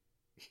herring.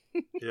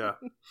 Yeah.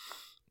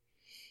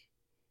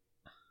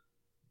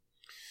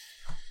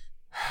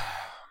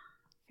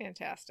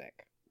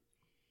 Fantastic.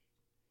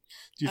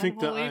 Do you think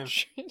that Unholy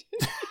Trinity.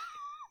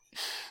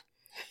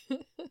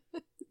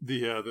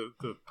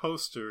 the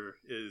poster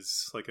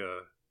is like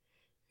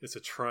it's a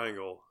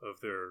triangle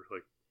of their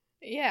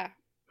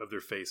of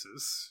their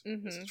faces.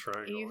 Mm-hmm. It's a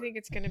triangle. You think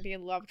it's going to be a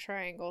love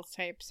triangle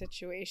type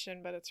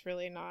situation, but it's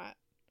really not.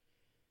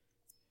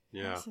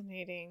 Yeah.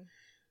 Fascinating.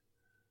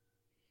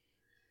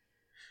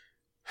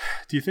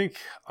 Do you think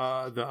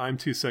the I'm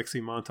Too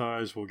Sexy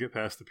montage will get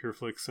past the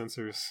PureFlix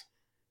censors?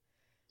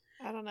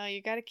 I don't know.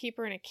 You got to keep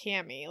her in a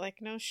cami,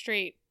 like no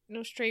straight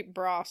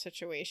bra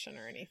situation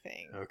or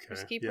anything. Okay.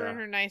 Just keep her in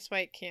her nice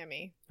white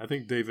cami. I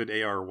think David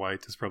A.R.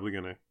 White is probably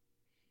gonna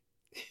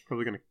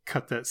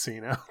cut that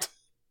scene out.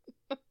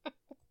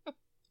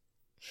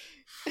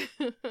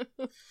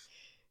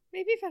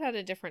 Maybe if it had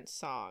a different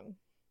song.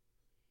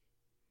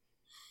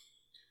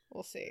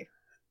 We'll see.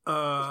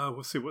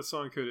 We'll see. What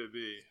song could it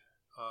be?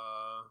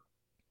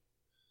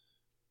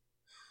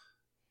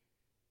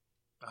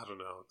 I don't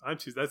know.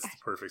 That's the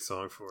perfect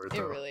song for it.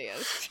 It really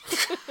is.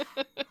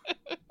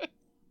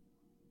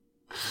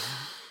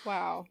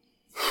 Wow.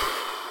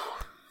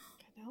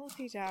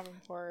 Penelope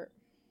Davenport.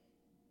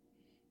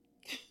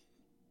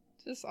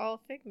 Just all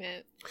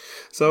figment.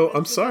 So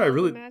I'm sorry.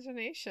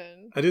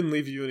 Imagination. I didn't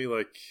leave you any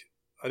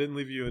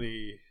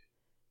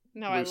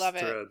No, I love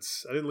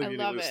threads. I didn't leave you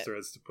any loose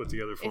threads to put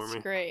together for me.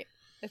 It's great.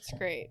 It's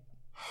great.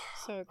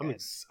 So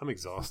good. I'm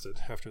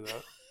exhausted after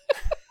that.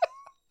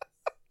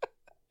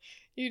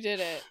 You did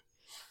it.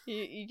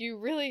 You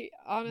really,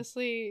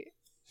 honestly,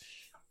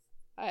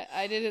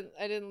 I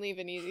didn't leave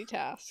an easy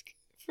task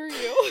for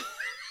you.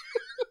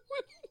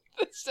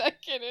 The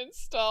second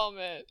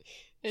installment,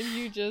 and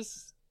you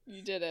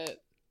did it.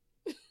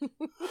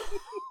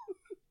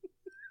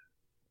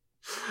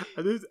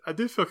 I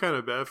did feel kind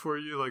of bad for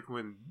you, like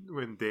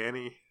when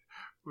Danny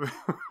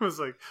was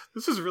like,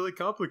 "This is really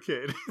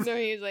complicated." No,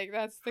 he's like,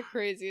 "That's the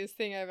craziest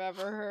thing I've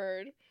ever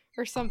heard,"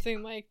 or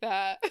something like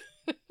that.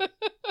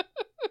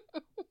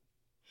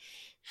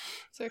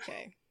 It's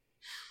okay.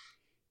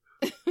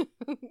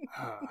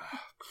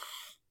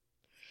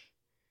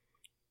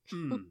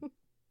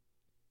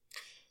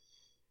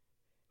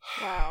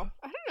 Wow.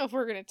 I don't know if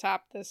we're gonna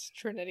top this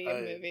trinity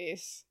of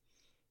movies.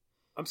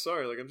 I'm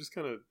sorry, like I'm just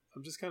kind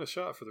of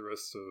shot for the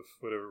rest of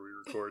whatever we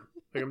record.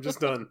 Like I'm just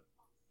done.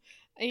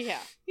 Yeah,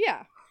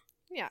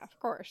 of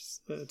course.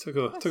 It took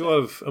a lot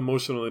of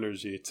emotional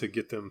energy to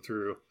get them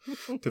through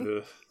to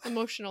the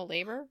emotional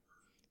labor.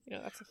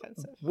 That's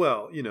offensive.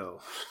 Well,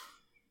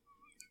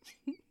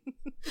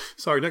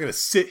 sorry, not going to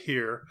sit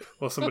here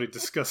while somebody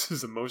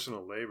discusses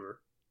emotional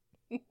labor.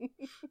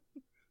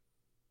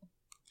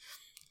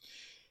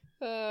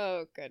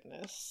 Oh,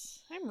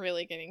 goodness. I'm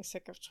really getting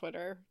sick of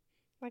Twitter.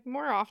 Like,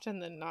 more often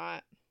than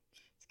not.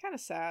 It's kind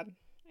of sad.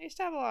 I used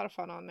to have a lot of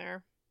fun on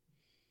there.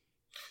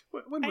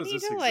 When was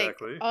this I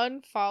exactly? need to,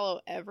 unfollow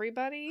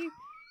everybody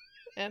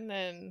and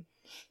then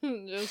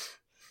just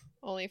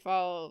only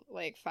follow,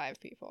 5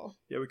 people.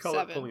 Yeah, we call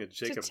it pulling a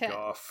Jacob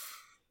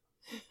Goff.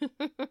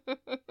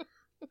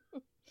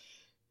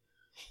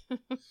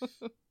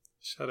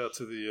 Shout out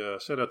to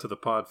the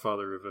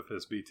podfather of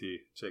FSBT,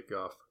 Jake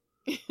Goff.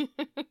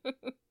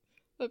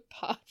 The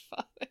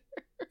podfather.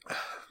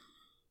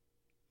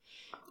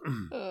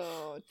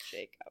 Oh,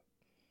 Jacob.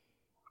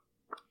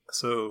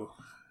 So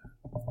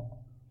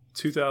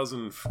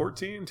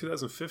 2014,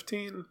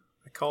 2015,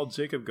 I called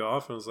Jacob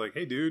Goff and I was like,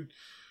 "Hey dude,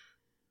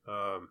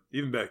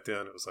 even back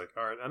then it was like,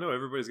 all right, I know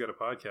everybody's got a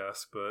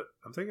podcast, but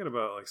I'm thinking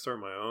about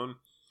starting my own."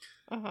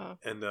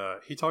 And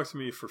he talked to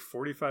me for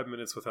 45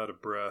 minutes without a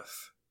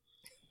breath.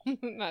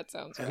 That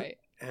sounds right.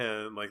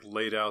 And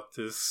laid out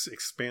this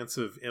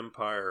expansive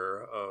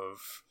empire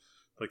of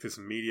this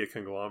media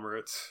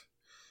conglomerate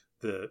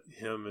that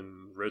him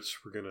and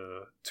Rich were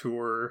gonna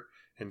tour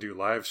and do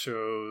live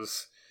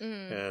shows,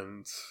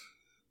 and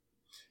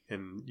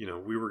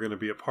we were gonna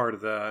be a part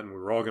of that, and we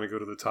were all gonna go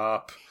to the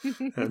top.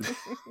 And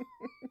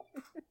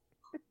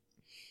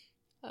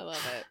I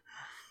love it.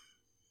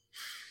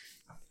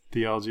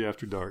 Theology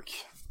After Dark.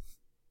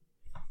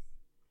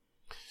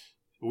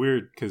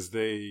 Weird, because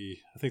I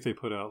think they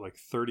put out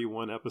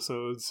 31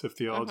 episodes of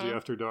Theology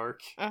After Dark.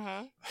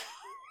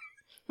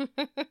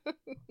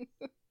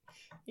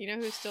 You know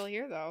who's still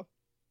here, though?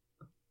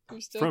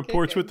 Who's still Front kicking?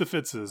 Porch with the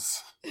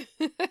Fitzes.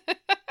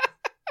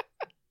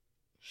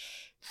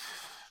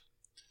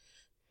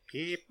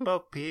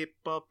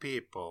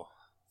 People.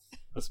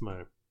 That's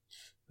my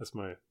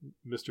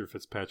Mr.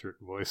 Fitzpatrick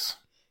voice.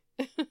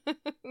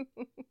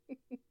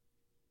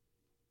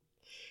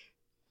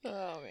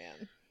 Oh,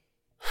 man.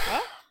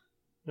 Well,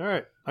 all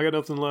right. I got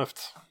nothing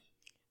left.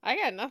 I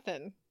got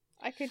nothing.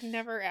 I could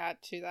never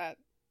add to that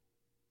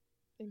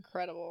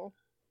incredible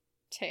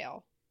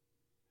tale.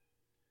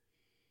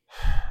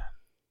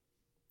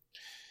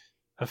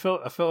 I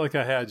felt like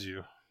I had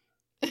you.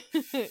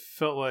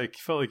 felt like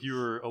you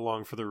were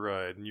along for the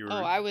ride, and you were. Oh,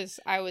 I was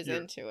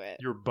into it.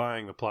 You were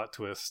buying the plot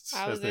twists.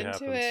 I was as they into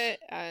happened. it.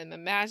 I'm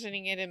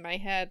imagining it in my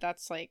head.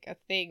 That's a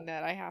thing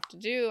that I have to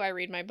do. I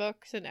read my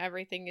books, and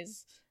everything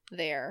is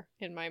there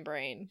in my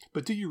brain.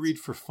 But do you read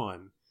for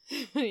fun?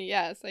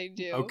 Yes, I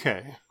do.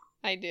 Okay.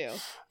 I do.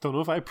 Don't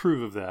know if I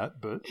approve of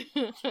that, but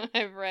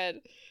I've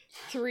read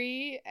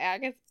 3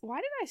 Agatha. Why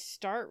did I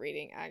start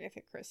reading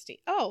Agatha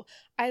Christie? Oh,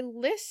 I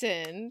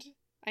listened.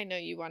 I know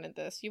you wanted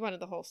this. You wanted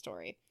the whole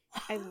story.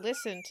 I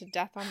listened to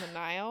Death on the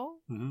Nile,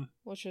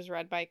 which was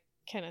read by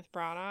Kenneth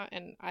Branagh,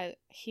 and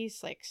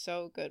he's like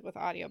so good with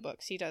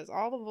audiobooks. He does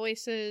all the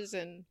voices,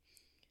 and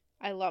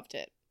I loved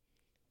it.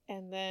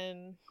 And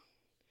then,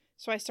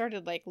 so I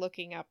started like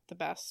looking up the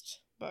best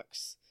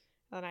books,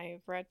 and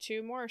I've read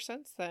 2 more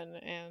since then,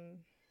 and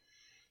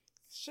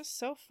it's just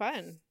so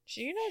fun.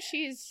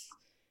 She's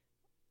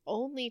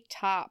only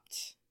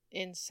topped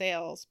in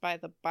sales by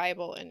the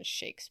Bible and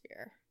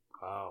Shakespeare.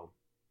 wow.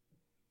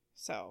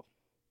 So,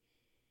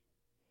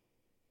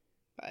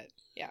 but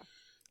yeah,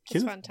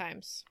 it's fun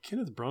times.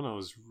 Kenneth Branagh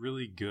was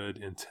really good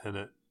in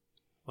Tenet.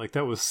 Like,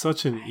 that was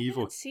such an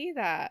evil. I didn't see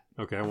that.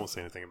 Okay, I won't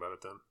say anything about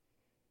it then.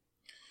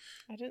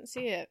 I didn't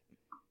see it.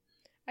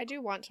 I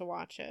do want to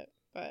watch it,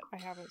 but I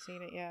haven't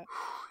seen it yet.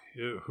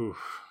 I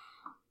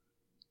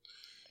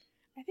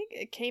think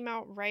it came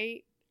out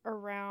right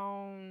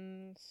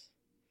around.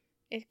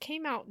 It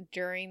came out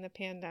during the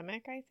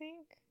pandemic, I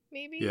think,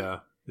 maybe. Yeah,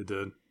 it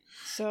did.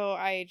 So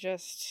and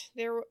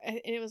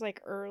it was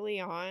like early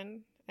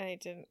on,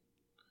 and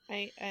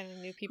I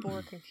knew people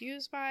were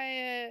confused by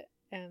it,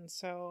 and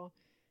so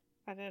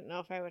I didn't know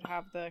if I would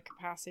have the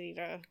capacity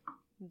to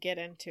get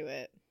into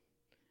it.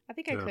 I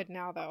think I could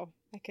now, though.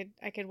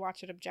 I could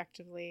watch it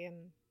objectively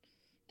and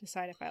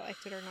decide if I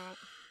liked it or not.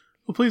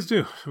 Well, please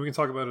do. We can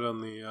talk about it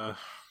on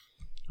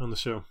the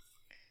show.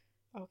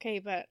 Okay,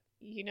 but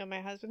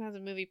my husband has a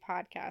movie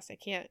podcast. I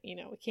can't,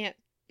 we can't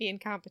be in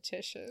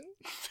competition.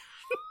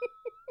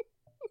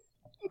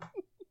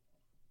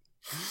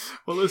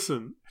 Well,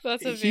 listen.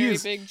 That's a very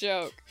big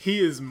joke. He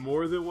is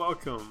more than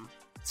welcome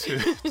to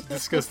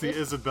discuss the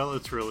Isabella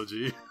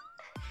trilogy.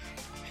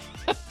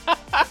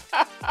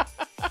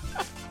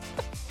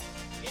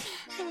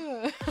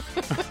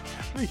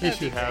 I think you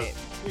should have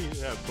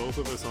both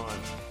of us on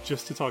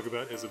just to talk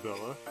about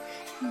Isabella.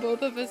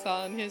 Both of us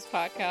on his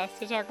podcast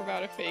to talk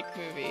about a fake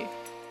movie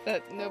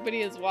that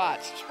nobody has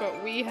watched,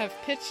 but we have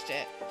pitched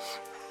it.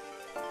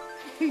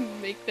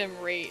 Make them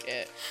rate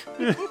it.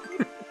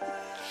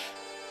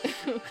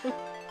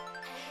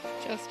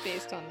 Just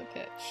based on the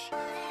pitch.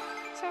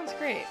 Sounds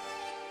great.